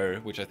the Ver,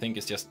 which I think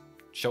is just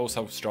shows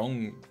how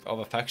strong of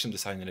a faction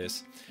design it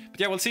is. But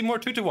yeah, we'll see more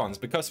 2-1s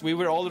because we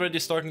were already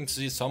starting to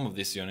see some of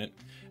this unit,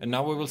 and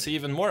now we will see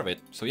even more of it.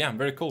 So yeah,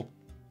 very cool.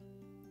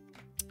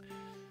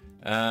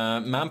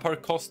 Manpower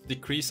cost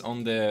decrease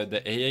on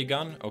the AA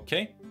gun.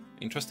 Okay,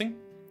 interesting.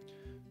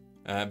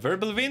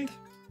 Verbal Wind.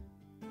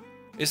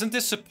 Isn't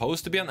this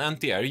supposed to be an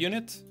anti-air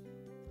unit?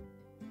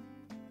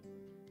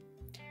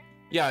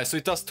 Yeah, so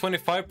it does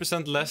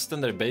 25% less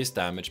than their base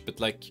damage, but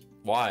like,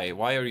 why?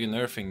 Why are you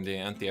nerfing the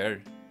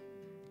anti-air?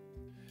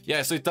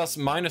 Yeah, so it does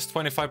minus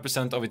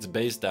 25% of its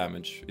base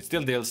damage. It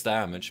still deals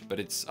damage, but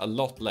it's a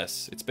lot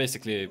less. It's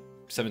basically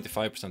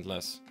 75%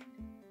 less.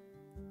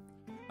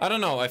 I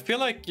don't know, I feel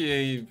like...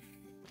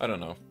 I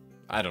don't know.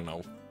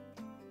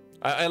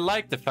 I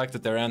like the fact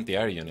that they're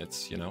anti-air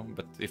units, you know,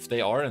 but if they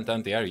aren't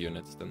anti-air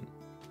units, then...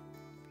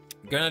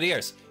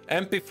 Grenadiers.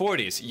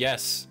 MP40s,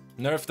 yes.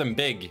 Nerf them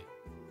big.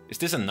 Is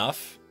this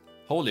enough?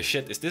 Holy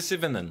shit, is this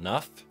even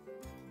enough?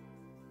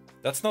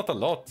 That's not a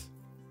lot.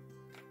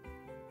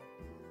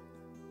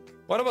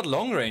 What about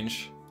long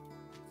range?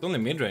 It's only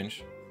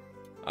mid-range.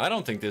 I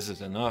don't think this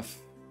is enough.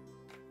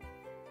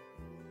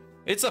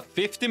 It's a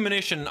 50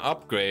 munition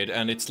upgrade,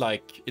 and it's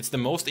like, it's the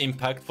most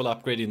impactful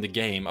upgrade in the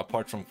game,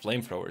 apart from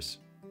flamethrowers.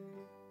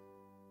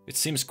 It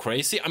seems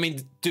crazy. I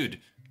mean,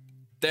 dude,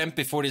 the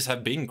MP40s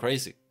have been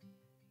crazy.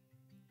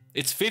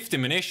 It's 50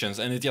 munitions,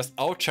 and it just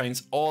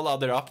outshines all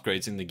other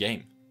upgrades in the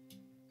game.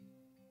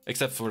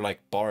 Except for, like,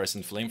 bars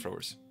and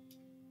flamethrowers.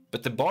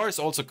 But the bars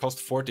also cost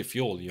 40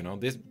 fuel, you know?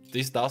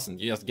 This doesn't.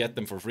 You just get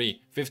them for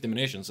free. 50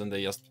 munitions, and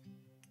they just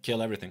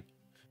kill everything.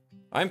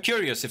 I'm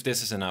curious if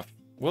this is enough.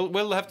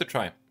 We'll have to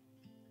try.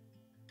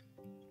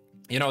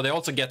 You know, they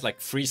also get, like,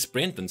 free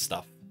sprint and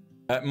stuff.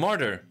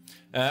 Martyr.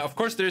 Of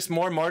course, there's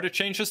more Martyr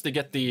changes. They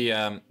get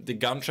the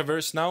gun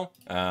traverse now.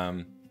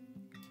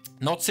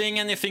 Not seeing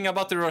anything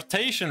about the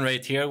rotation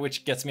rate here,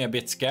 which gets me a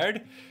bit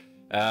scared.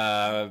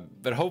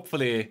 But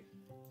hopefully...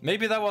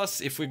 Maybe that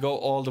was if we go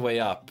all the way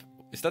up.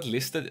 Is that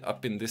listed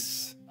up in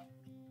this?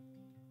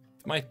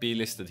 It might be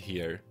listed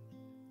here.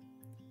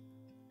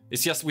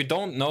 It's just we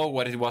don't know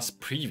what it was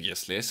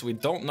previously, so we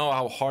don't know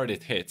how hard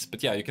it hits.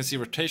 But yeah, you can see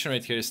rotation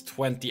rate here is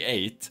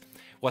 28.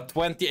 What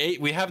 28?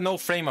 We have no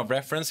frame of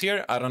reference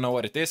here. I don't know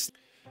what it is.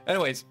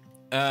 Anyways,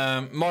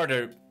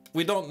 Martyr.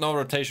 We don't know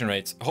rotation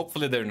rates.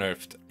 Hopefully they're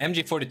nerfed.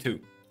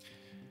 MG42.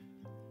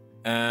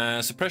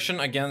 Suppression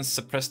against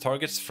suppressed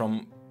targets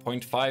from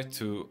 0.5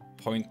 to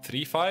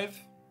 0.35.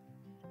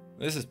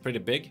 This is pretty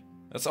big.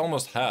 That's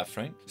almost half,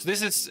 right? So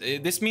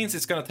this means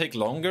it's gonna take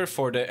longer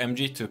for the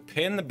MG to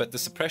pin, but the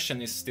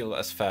suppression is still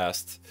as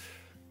fast.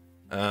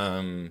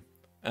 And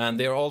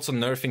they're also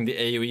nerfing the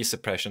AoE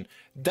suppression.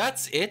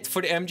 That's it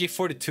for the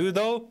MG42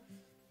 though?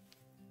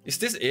 Is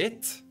this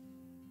it?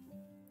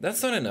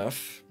 That's not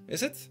enough,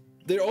 is it?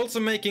 They're also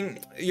making,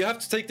 you have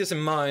to take this in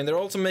mind, they're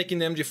also making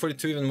the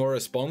MG42 even more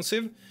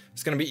responsive.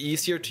 It's gonna be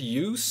easier to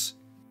use.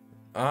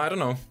 I don't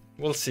know,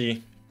 we'll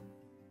see.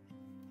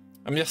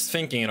 I'm just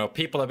thinking, you know,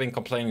 people have been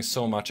complaining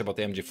so much about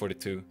the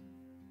MG42.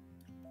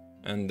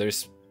 And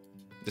there's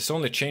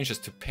only changes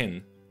to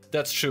pin.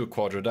 That's true,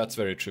 Quadro, that's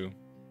very true.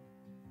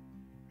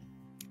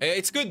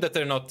 It's good that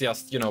they're not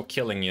just, you know,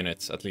 killing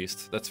units, at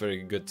least. That's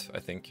very good, I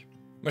think.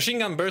 Machine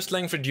gun burst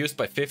length reduced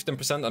by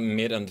 15% on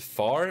mid and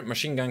far.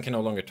 Machine gun can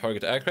no longer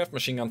target aircraft.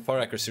 Machine gun far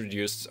accuracy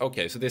reduced.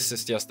 Okay, so this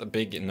is just a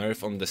big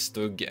nerf on the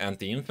Stug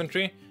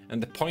anti-infantry. And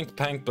the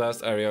point-blank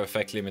blast area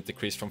effect limit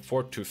decreased from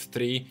 4 to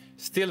 3.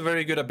 Still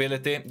very good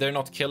ability. They're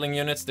not killing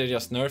units, they're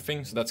just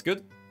nerfing, so that's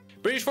good.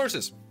 British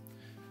forces.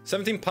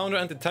 17-pounder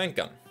anti-tank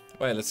gun.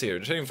 Well, let's see here.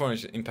 The training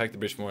force impact the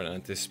British more than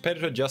anticipated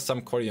to adjust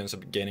some core units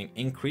of gaining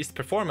increased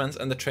performance,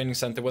 and the training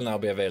center will now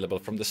be available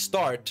from the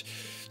start.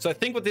 So I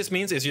think what this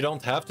means is you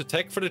don't have to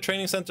tech for the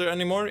training center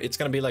anymore. It's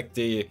gonna be like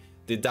the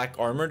DAC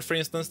armored, for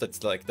instance,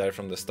 that's like there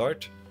from the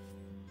start.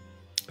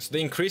 So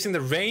they're increasing the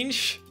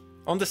range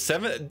on the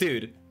 7.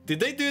 Dude, did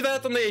they do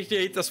that on the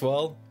 88 as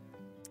well?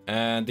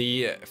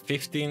 The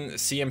 15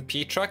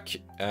 CMP truck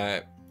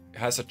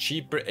has a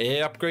cheaper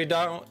AA upgrade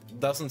now.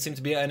 Doesn't seem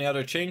to be any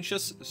other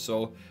changes,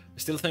 so I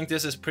still think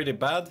this is pretty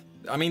bad.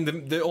 I mean,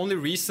 the only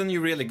reason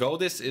you really go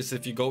this is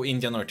if you go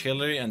Indian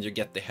artillery and you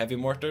get the heavy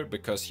mortar,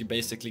 because you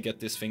basically get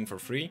this thing for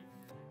free.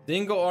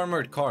 Dingo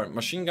armored car.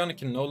 Machine gun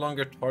can no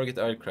longer target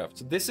aircraft.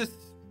 So this is...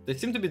 They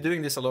seem to be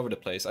doing this all over the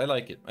place. I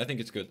like it. I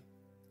think it's good.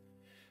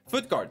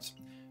 Foot guards.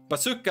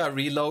 Bazooka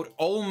reload.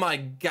 Oh my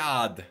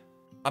god.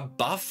 A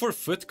buff for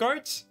foot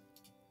guards?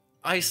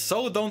 I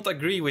so don't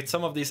agree with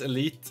some of these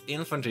elite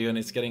infantry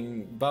units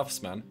getting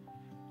buffs, man.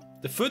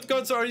 The foot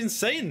guards are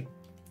insane.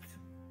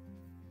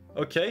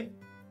 Okay,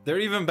 they're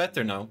even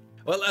better now.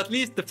 Well, at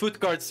least the foot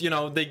guards, you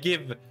know, they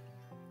give,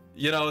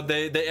 you know,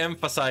 they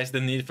emphasize the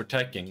need for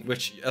teching,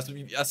 which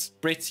as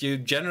Brits you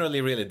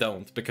generally really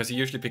don't, because you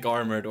usually pick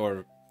armored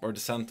or the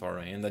centaur,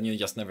 right? And then you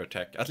just never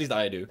tech. At least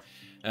I do.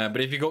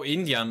 But if you go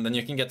Indian, then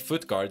you can get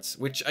foot guards,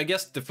 which I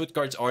guess the foot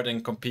guards are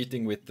then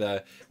competing with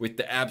the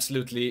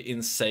absolutely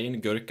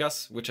insane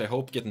Gurkhas, which I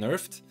hope get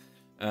nerfed,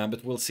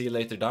 but we'll see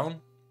later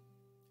down.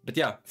 But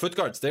yeah, foot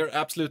guards, they're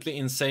absolutely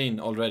insane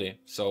already.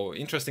 So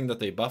interesting that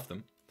they buff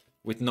them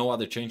with no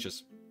other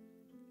changes.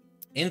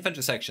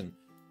 Infantry section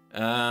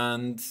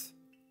and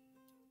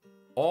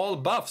all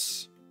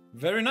buffs.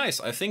 Very nice.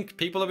 I think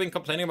people have been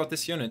complaining about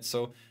this unit,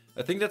 so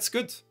I think that's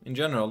good in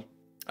general.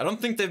 I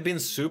don't think they've been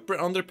super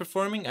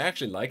underperforming. I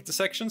actually like the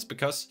sections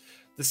because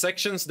the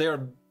sections, they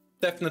are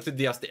definitely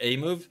just the A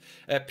move.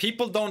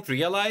 People don't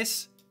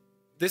realize,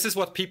 this is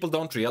what people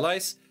don't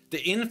realize.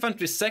 The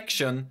infantry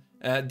section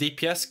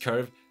DPS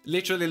curve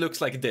literally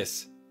looks like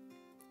this.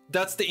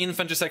 That's the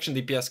infantry section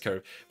DPS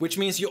curve, which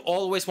means you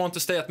always want to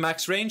stay at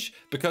max range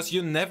because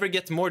you never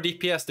get more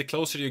DPS the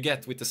closer you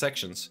get with the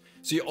sections.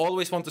 So you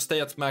always want to stay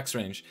at max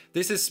range.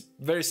 This is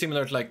very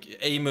similar to like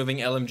A-moving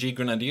LMG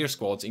Grenadier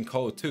squads in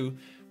CoH3,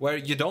 where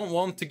you don't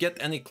want to get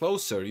any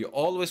closer. You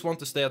always want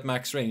to stay at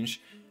max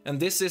range. And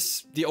this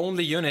is the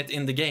only unit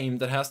in the game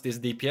that has this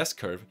DPS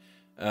curve.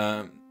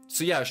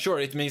 So yeah, sure,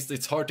 it means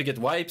it's hard to get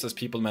wipes, as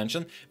people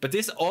mention, but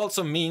this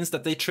also means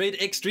that they trade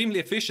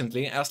extremely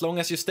efficiently as long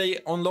as you stay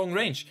on long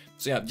range.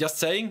 So yeah, just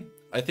saying,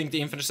 I think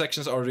the infantry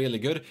sections are really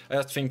good. I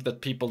just think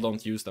that people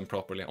don't use them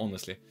properly,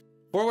 honestly.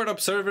 Forward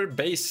Observer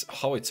Base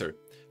Howitzer.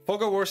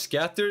 Fog of War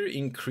Scatter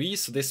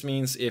increase. This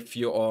means if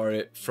you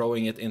are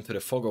throwing it into the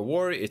Fog of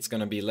War, it's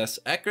gonna be less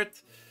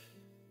accurate.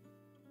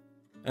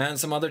 And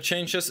some other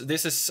changes.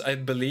 This is, I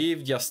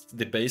believe, just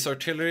the base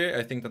artillery.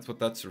 I think that's what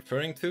that's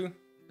referring to.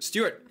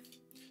 Stuart.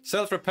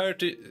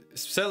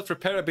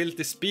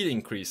 Self-repairability speed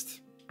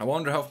increased. I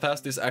wonder how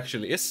fast this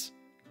actually is.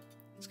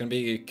 It's gonna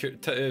be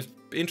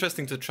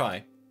interesting to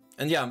try.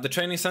 And yeah, the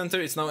training center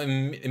is now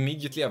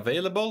immediately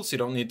available, so you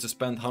don't need to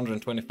spend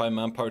 125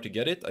 manpower to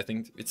get it. I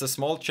think it's a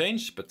small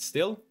change, but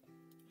still.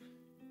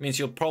 Means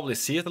you'll probably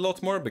see it a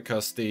lot more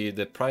because the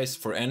price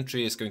for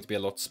entry is going to be a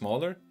lot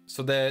smaller.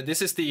 So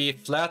this is the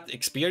flat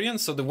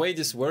experience. So the way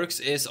this works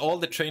is all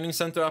the training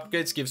center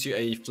upgrades gives you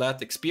a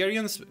flat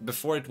experience.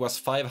 Before it was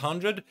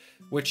 500,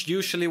 which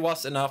usually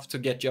was enough to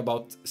get you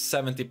about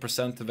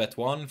 70% to Vet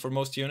 1 for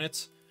most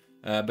units.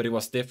 But it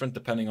was different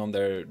depending on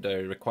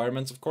their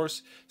requirements, of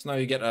course. So now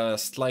you get a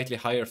slightly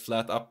higher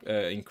flat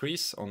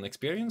increase on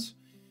experience.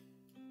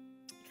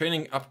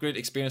 Training upgrade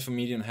experience for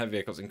medium and heavy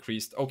vehicles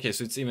increased. Okay,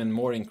 so it's even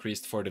more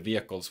increased for the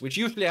vehicles, which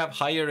usually have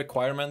higher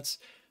requirements.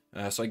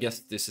 So I guess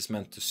this is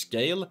meant to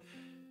scale.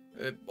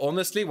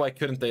 Honestly, why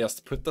couldn't they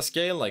just put the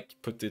scale, like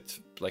put it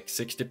like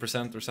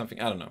 60% or something?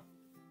 I don't know.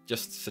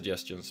 Just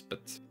suggestions.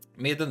 But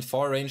mid and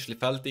far range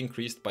lethality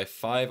increased by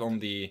 5 on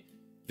the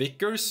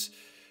Vickers.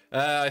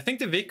 I think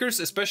the Vickers,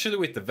 especially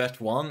with the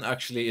Vet 1,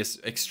 actually is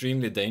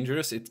extremely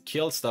dangerous. It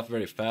kills stuff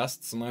very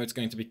fast, so now it's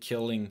going to be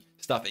killing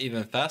stuff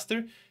even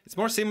faster. It's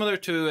more similar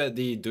to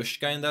the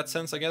Dushka in that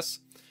sense, I guess.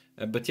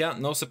 But yeah,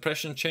 no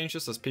suppression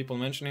changes, as people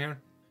mention here.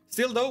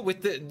 Still though,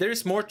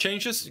 there's more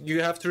changes.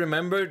 You have to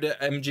remember the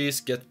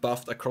MGs get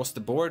buffed across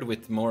the board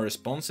with more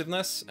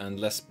responsiveness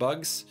and less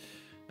bugs.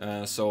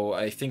 So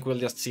I think we'll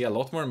just see a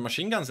lot more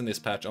machine guns in this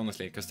patch,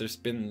 honestly, because there's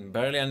been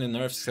barely any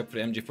nerfs except for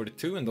the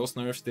MG42, and those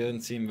nerfs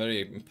didn't seem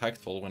very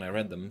impactful when I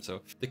read them.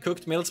 So the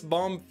Cooked Mills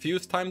Bomb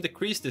fuse time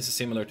decreased. This is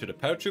similar to the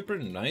Paratrooper,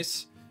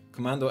 nice.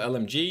 Commando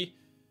LMG.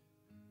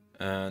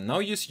 Now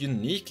use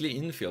uniquely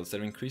infields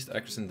that increased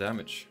accuracy and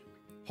damage.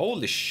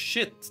 Holy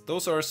shit,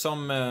 those are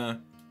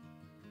some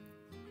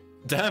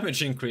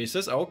damage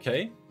increases.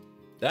 Okay,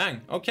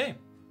 dang, okay.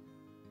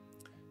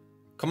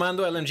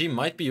 Commando LMG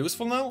might be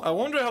useful now. I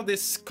wonder how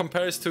this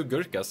compares to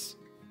Gurkhas.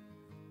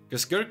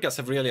 Because Gurkhas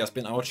have really just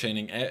been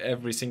outchaining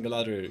every single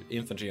other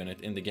infantry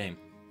unit in the game.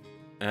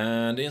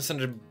 And the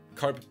Incendiary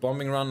Carpet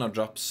Bombing Run now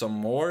drops some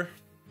more.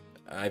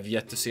 I've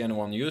yet to see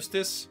anyone use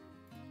this.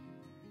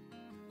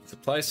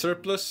 Supply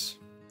surplus.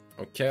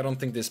 Okay, I don't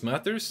think this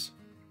matters.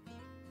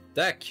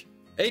 DAC.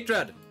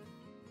 8-Rad.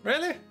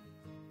 Really?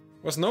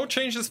 Was no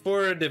changes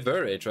for the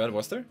Ver 8-Rad,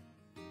 was there?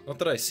 Not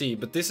that I see,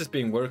 but this is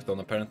being worked on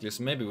apparently,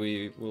 so maybe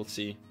we will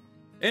see.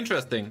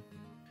 Interesting.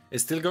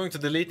 It's still going to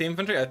delete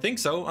infantry? I think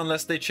so,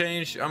 unless they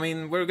change. I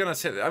mean, we're gonna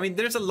say. I mean,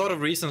 there's a lot of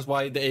reasons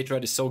why the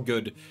 8-Rad is so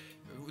good.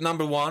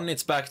 Number one,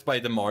 it's backed by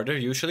the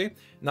Marder, usually.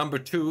 Number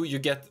two, you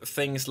get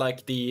things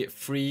like the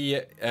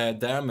free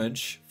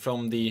damage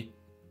from the...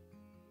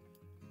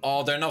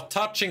 Oh, they're not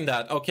touching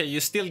that. Okay, you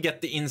still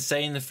get the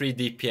insane free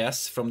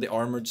DPS from the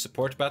Armored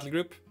Support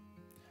Battlegroup.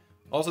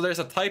 Also, there's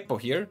a typo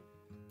here.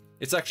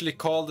 It's actually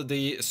called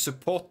the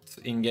Support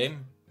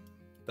in-game.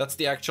 That's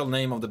the actual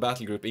name of the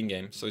battle group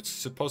in-game. So it's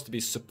supposed to be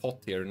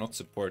Support here, not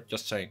Support,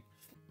 just saying.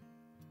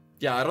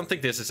 Yeah, I don't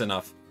think this is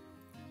enough.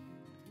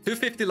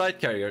 250 Light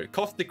Carrier.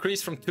 Cost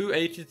decreased from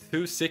 280 to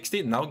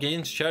 260. Now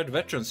gains shared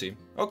veterancy.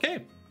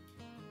 Okay.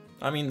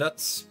 I mean,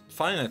 that's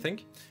fine, I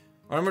think.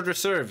 Armored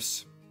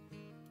Reserves.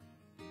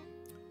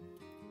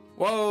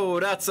 Whoa,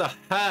 that's a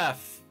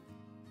half.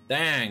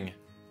 Dang.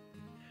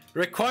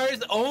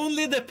 Requires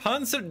only the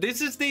Panzer.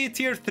 This is the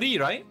tier 3,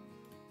 right?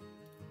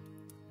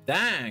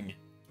 Dang.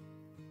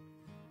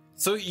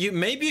 So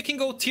maybe you can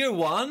go tier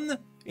 1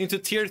 into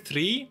tier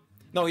 3.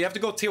 No, you have to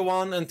go tier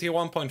 1 and tier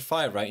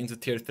 1.5, right? Into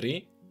tier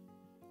 3.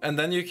 And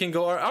then you can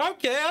go...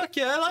 Okay,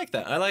 I like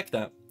that. I like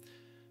that.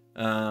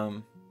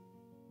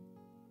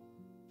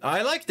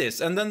 I like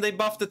this. And then they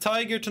buff the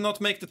Tiger to not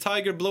make the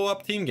Tiger blow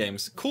up team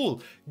games.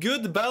 Cool.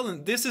 Good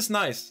balance. This is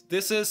nice.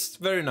 This is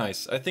very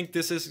nice. I think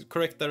this is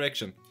correct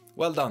direction.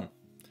 Well done.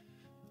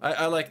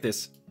 I like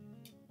this.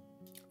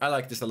 I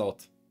like this a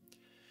lot.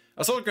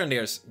 Assault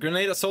Grenadiers.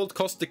 Grenade assault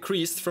cost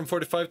decreased from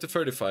 45 to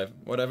 35.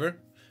 Whatever.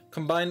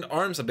 Combined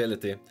arms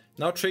ability.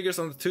 Now triggers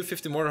on the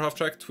 250 mortar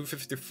half-track,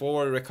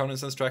 254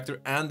 reconnaissance tractor,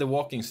 and the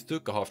walking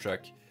Stuka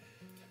half-track.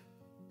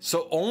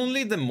 So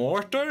only the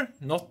mortar,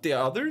 not the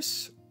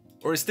others?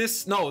 Or is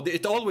this... No,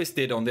 it always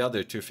did on the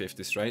other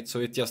 250s, right? So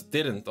it just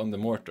didn't on the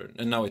mortar,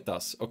 and now it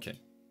does. Okay.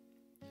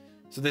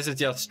 So this is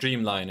just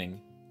streamlining.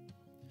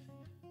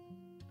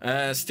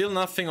 Still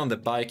nothing on the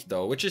bike,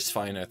 though, which is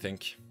fine, I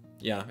think.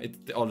 Yeah,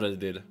 it already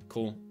did.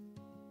 Cool.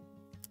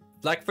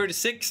 Black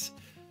 36.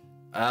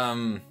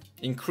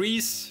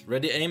 Increase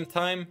ready aim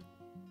time.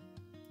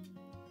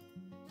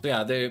 So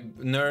yeah, the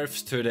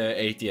nerfs to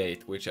the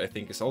 88, which I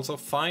think is also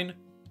fine.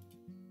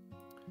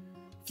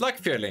 Flak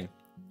Fearling.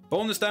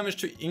 Bonus damage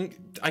to...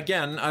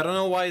 Again, I don't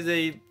know why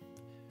they...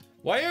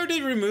 Why are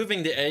they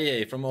removing the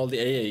AA from all the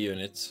AA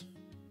units?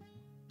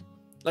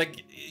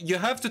 Like, you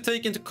have to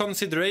take into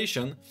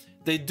consideration,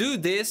 they do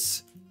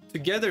this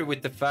together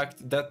with the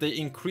fact that they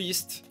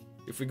increased,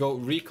 if we go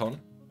recon,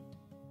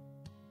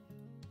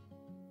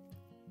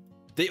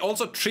 they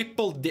also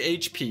tripled the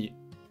HP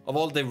of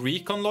all the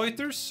recon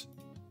loiters.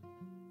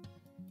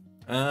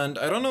 And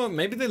I don't know,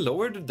 maybe they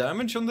lowered the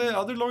damage on the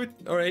other loiter,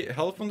 or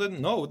health on the...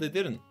 No, they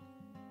didn't.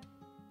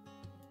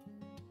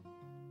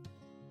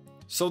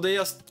 So they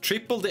just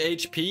tripled the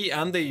HP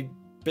and they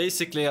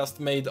basically just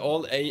made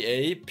all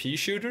AA P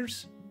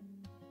shooters.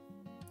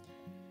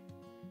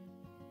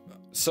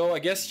 So I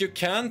guess you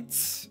can't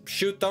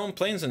shoot down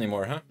planes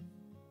anymore, huh?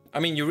 I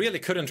mean, you really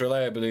couldn't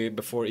reliably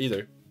before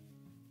either.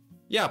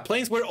 Yeah,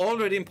 planes were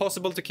already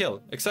impossible to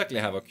kill. Exactly,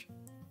 Havoc.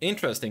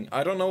 Interesting.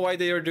 I don't know why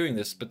they are doing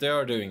this, but they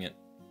are doing it.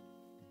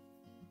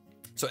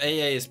 So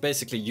AA is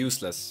basically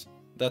useless.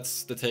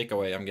 That's the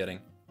takeaway I'm getting.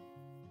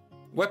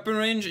 Weapon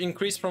range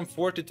increased from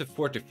 40 to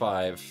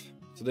 45.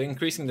 So they're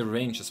increasing the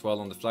range as well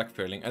on the Flak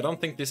Fearling. I don't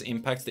think this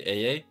impacts the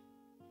AA,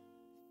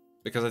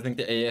 because I think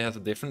the AA has a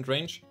different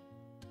range.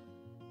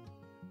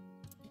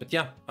 But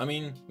yeah, I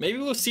mean, maybe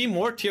we'll see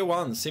more tier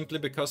 1 simply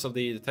because of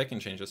the Tekken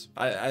changes.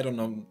 I don't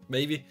know,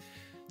 maybe.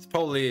 It's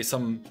probably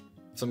some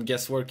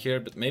guesswork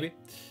here, but maybe.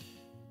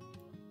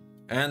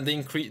 And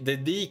they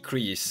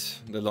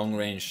decrease the long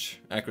range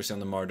accuracy on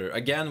the Martyr.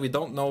 Again, we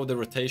don't know the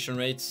rotation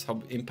rates, how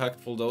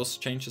impactful those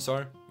changes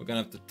are. We're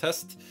gonna have to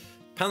test.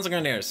 Panzer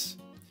Grenadiers.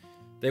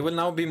 They will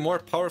now be more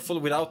powerful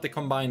without the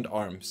combined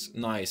arms.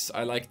 Nice,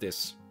 I like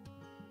this.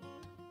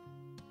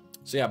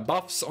 So yeah,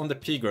 buffs on the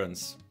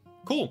P-Gruns.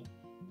 Cool.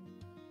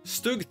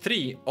 Stug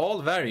 3,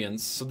 all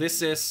variants. So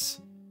this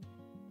is...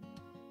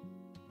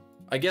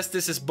 I guess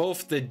this is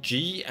both the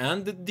G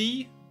and the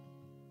D.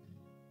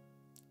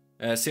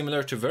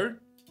 Similar to Ver.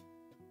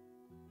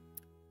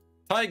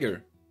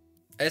 Tiger.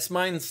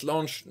 S-Mines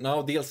launch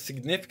now deals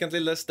significantly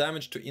less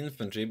damage to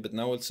infantry, but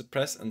now will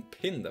suppress and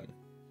pin them.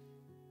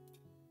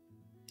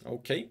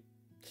 Okay.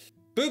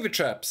 Booby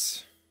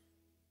traps.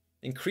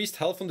 Increased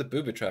health on the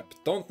booby trap.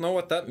 Don't know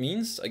what that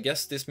means. I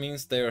guess this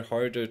means they're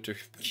harder to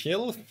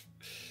kill.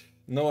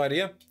 No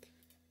idea.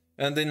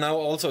 And they now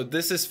also...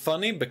 This is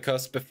funny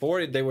because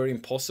before they were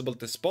impossible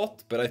to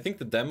spot, but I think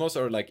the demos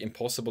are like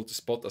impossible to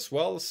spot as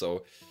well,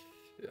 so...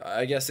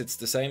 I guess it's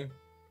the same.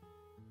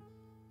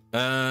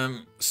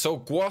 So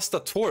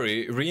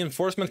Guastatori,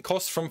 reinforcement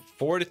cost from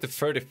 40 to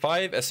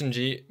 35,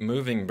 SMG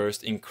moving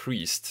burst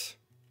increased.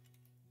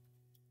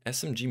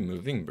 SMG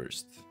moving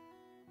burst.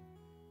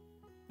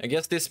 I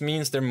guess this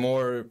means they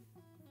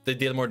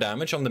deal more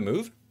damage on the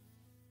move.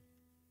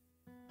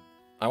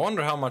 I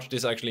wonder how much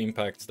this actually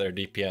impacts their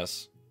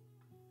DPS.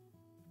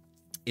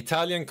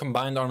 Italian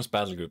Combined Arms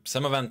Battlegroup,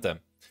 Semovente.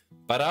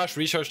 Barrage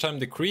recharge time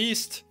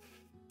decreased.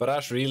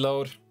 Barrage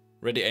reload.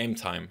 Ready aim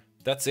time.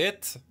 That's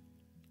it.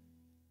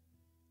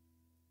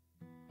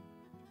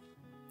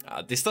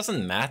 This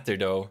doesn't matter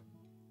though.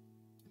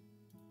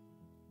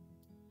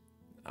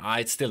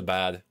 It's still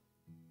bad.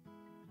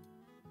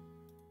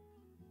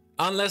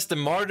 Unless the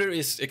Martyr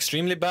is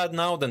extremely bad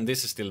now, then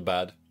this is still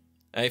bad.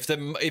 If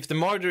the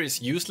Martyr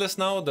is useless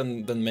now,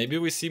 then maybe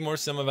we see more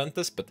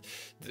Semoventes, but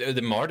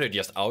the Martyr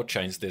just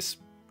outshines this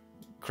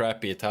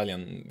crappy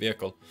Italian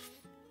vehicle.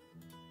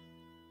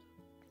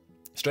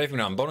 Strafing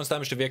round. Bonus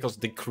damage to vehicles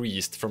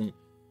decreased from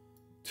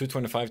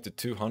 225 to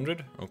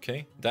 200.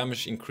 Okay.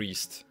 Damage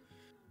increased.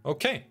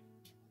 Okay.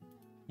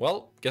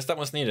 Well, guess that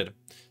was needed.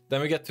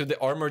 Then we get to the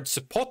armored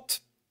support.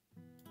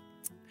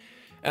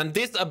 And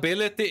this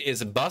ability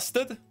is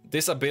busted.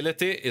 This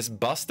ability is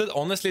busted.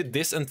 Honestly,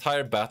 this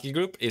entire battle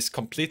group is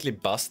completely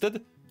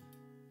busted.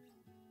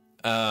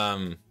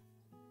 I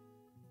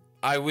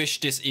wish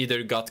this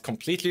either got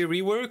completely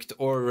reworked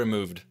or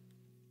removed.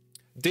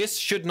 This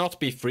should not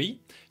be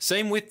free.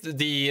 Same with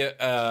the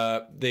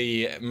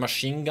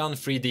machine gun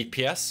free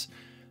DPS.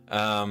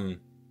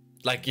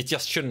 Like, it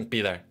just shouldn't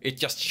be there. It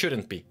just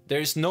shouldn't be. There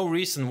is no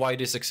reason why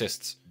this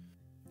exists.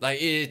 Like,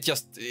 it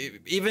just...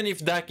 Even if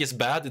DAC is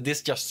bad,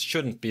 this just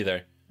shouldn't be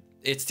there.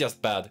 It's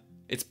just bad.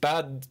 It's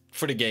bad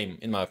for the game,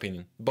 in my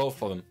opinion.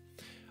 Both of them.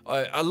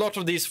 A lot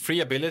of these free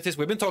abilities,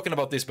 we've been talking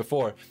about this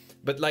before,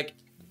 but like,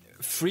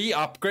 free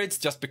upgrades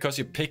just because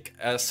you pick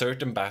a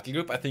certain battle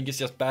group, I think it's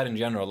just bad in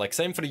general. Like,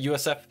 same for the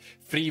USF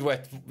free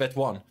vet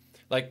 1.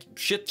 Like,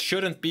 shit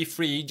shouldn't be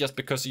free just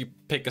because you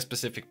pick a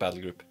specific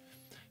battle group.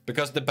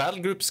 Because the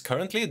battle groups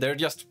currently, they're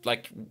just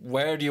like,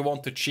 where do you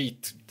want to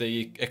cheat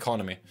the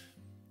economy?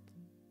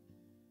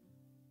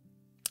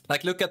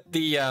 Like, look at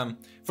the,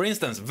 for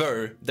instance,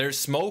 Ver, there's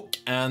smoke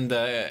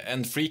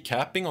and free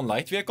capping on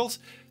light vehicles.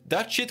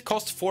 That shit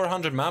costs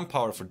 400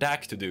 manpower for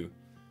DAC to do.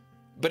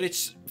 But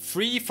it's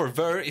free for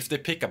Ver if they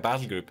pick a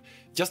battle group.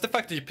 Just the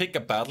fact that you pick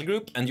a battle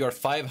group and you're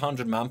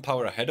 500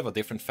 manpower ahead of a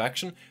different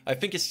faction, I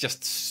think it's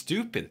just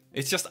stupid.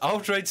 It's just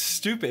outright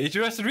stupid. It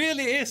just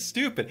really is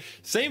stupid.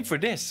 Same for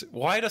this.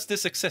 Why does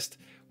this exist?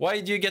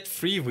 Why do you get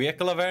free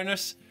vehicle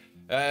awareness?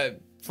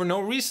 For no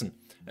reason.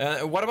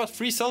 What about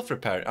free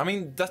self-repair? I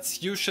mean,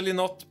 that's usually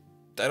not...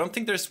 I don't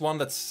think there's one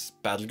that's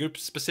battle group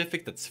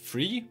specific that's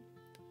free.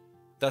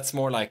 That's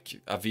more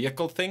like a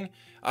vehicle thing.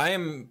 I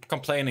am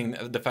complaining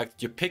the fact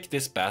that you pick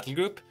this battle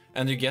group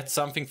and you get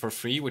something for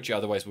free which you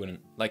otherwise wouldn't.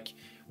 Like,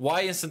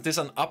 why isn't this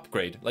an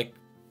upgrade? Like,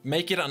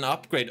 make it an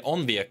upgrade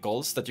on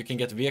vehicles that you can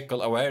get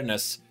vehicle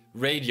awareness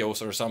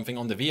radios or something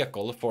on the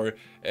vehicle for,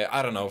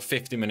 I don't know,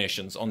 50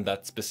 munitions on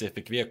that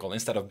specific vehicle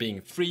instead of being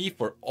free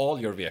for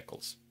all your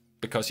vehicles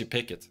because you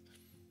pick it.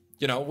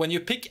 You know, when you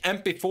pick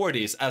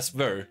MP40s as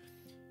Ver,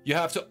 you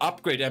have to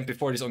upgrade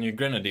MP40s on your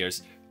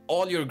Grenadiers.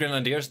 All your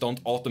Grenadiers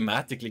don't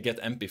automatically get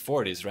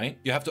MP40s, right?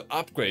 You have to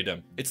upgrade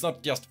them. It's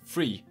not just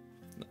free,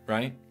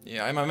 right?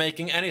 Yeah, am I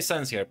making any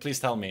sense here? Please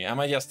tell me. Am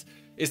I just...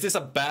 Is this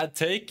a bad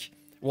take?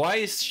 Why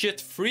is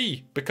shit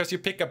free? Because you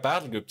pick a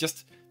battle group.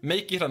 Just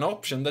make it an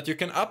option that you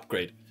can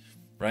upgrade,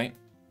 right?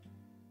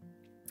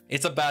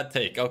 It's a bad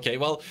take. Okay,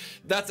 well,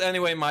 that's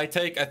anyway my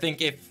take. I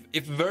think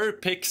if Ver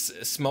picks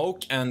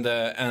smoke and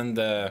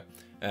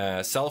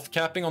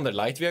self-capping on the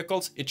light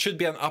vehicles, it should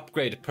be an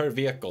upgrade per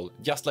vehicle,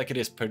 just like it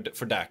is for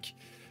DAC.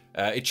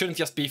 It shouldn't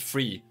just be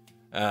free.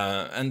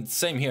 And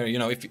same here, you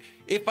know,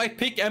 if I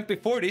pick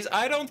MP40s,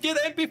 I don't get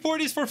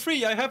MP40s for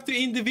free. I have to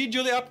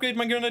individually upgrade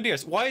my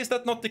Grenadiers. Why is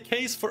that not the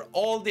case for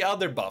all the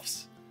other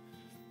buffs?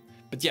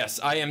 But yes,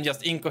 I am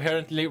just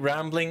incoherently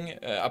rambling,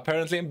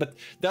 apparently, but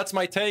that's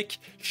my take.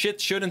 Shit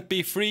shouldn't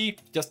be free.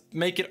 Just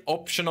make it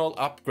optional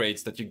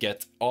upgrades that you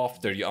get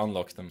after you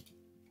unlock them.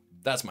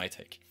 That's my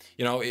take.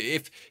 You know,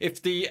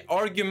 if the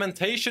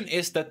argumentation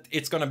is that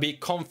it's gonna be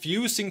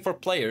confusing for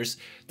players,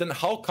 then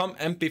how come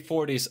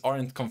MP40s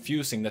aren't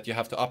confusing that you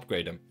have to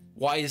upgrade them?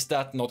 Why is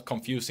that not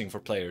confusing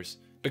for players?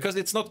 Because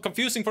it's not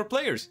confusing for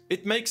players.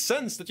 It makes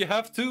sense that you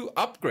have to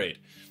upgrade.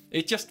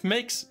 It just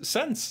makes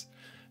sense.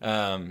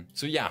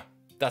 So yeah,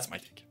 that's my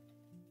take.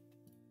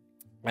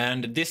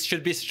 And this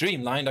should be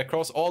streamlined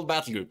across all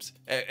battle groups.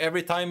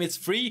 Every time it's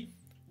free,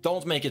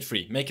 don't make it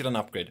free. Make it an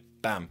upgrade.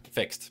 Bam,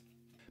 fixed.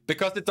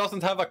 Because it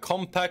doesn't have a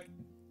combat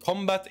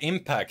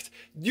impact.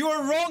 You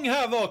are wrong,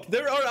 Havoc!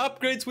 There are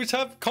upgrades which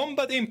have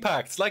combat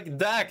impacts, like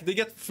DAC. They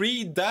get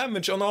free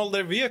damage on all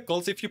their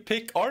vehicles if you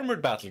pick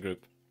Armored Battle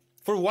Group.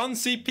 For 1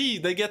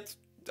 CP, they get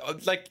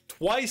like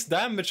twice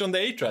damage on the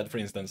ATRAD, for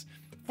instance.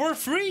 For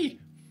free!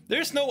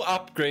 There's no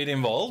upgrade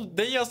involved.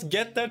 They just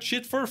get that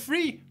shit for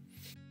free.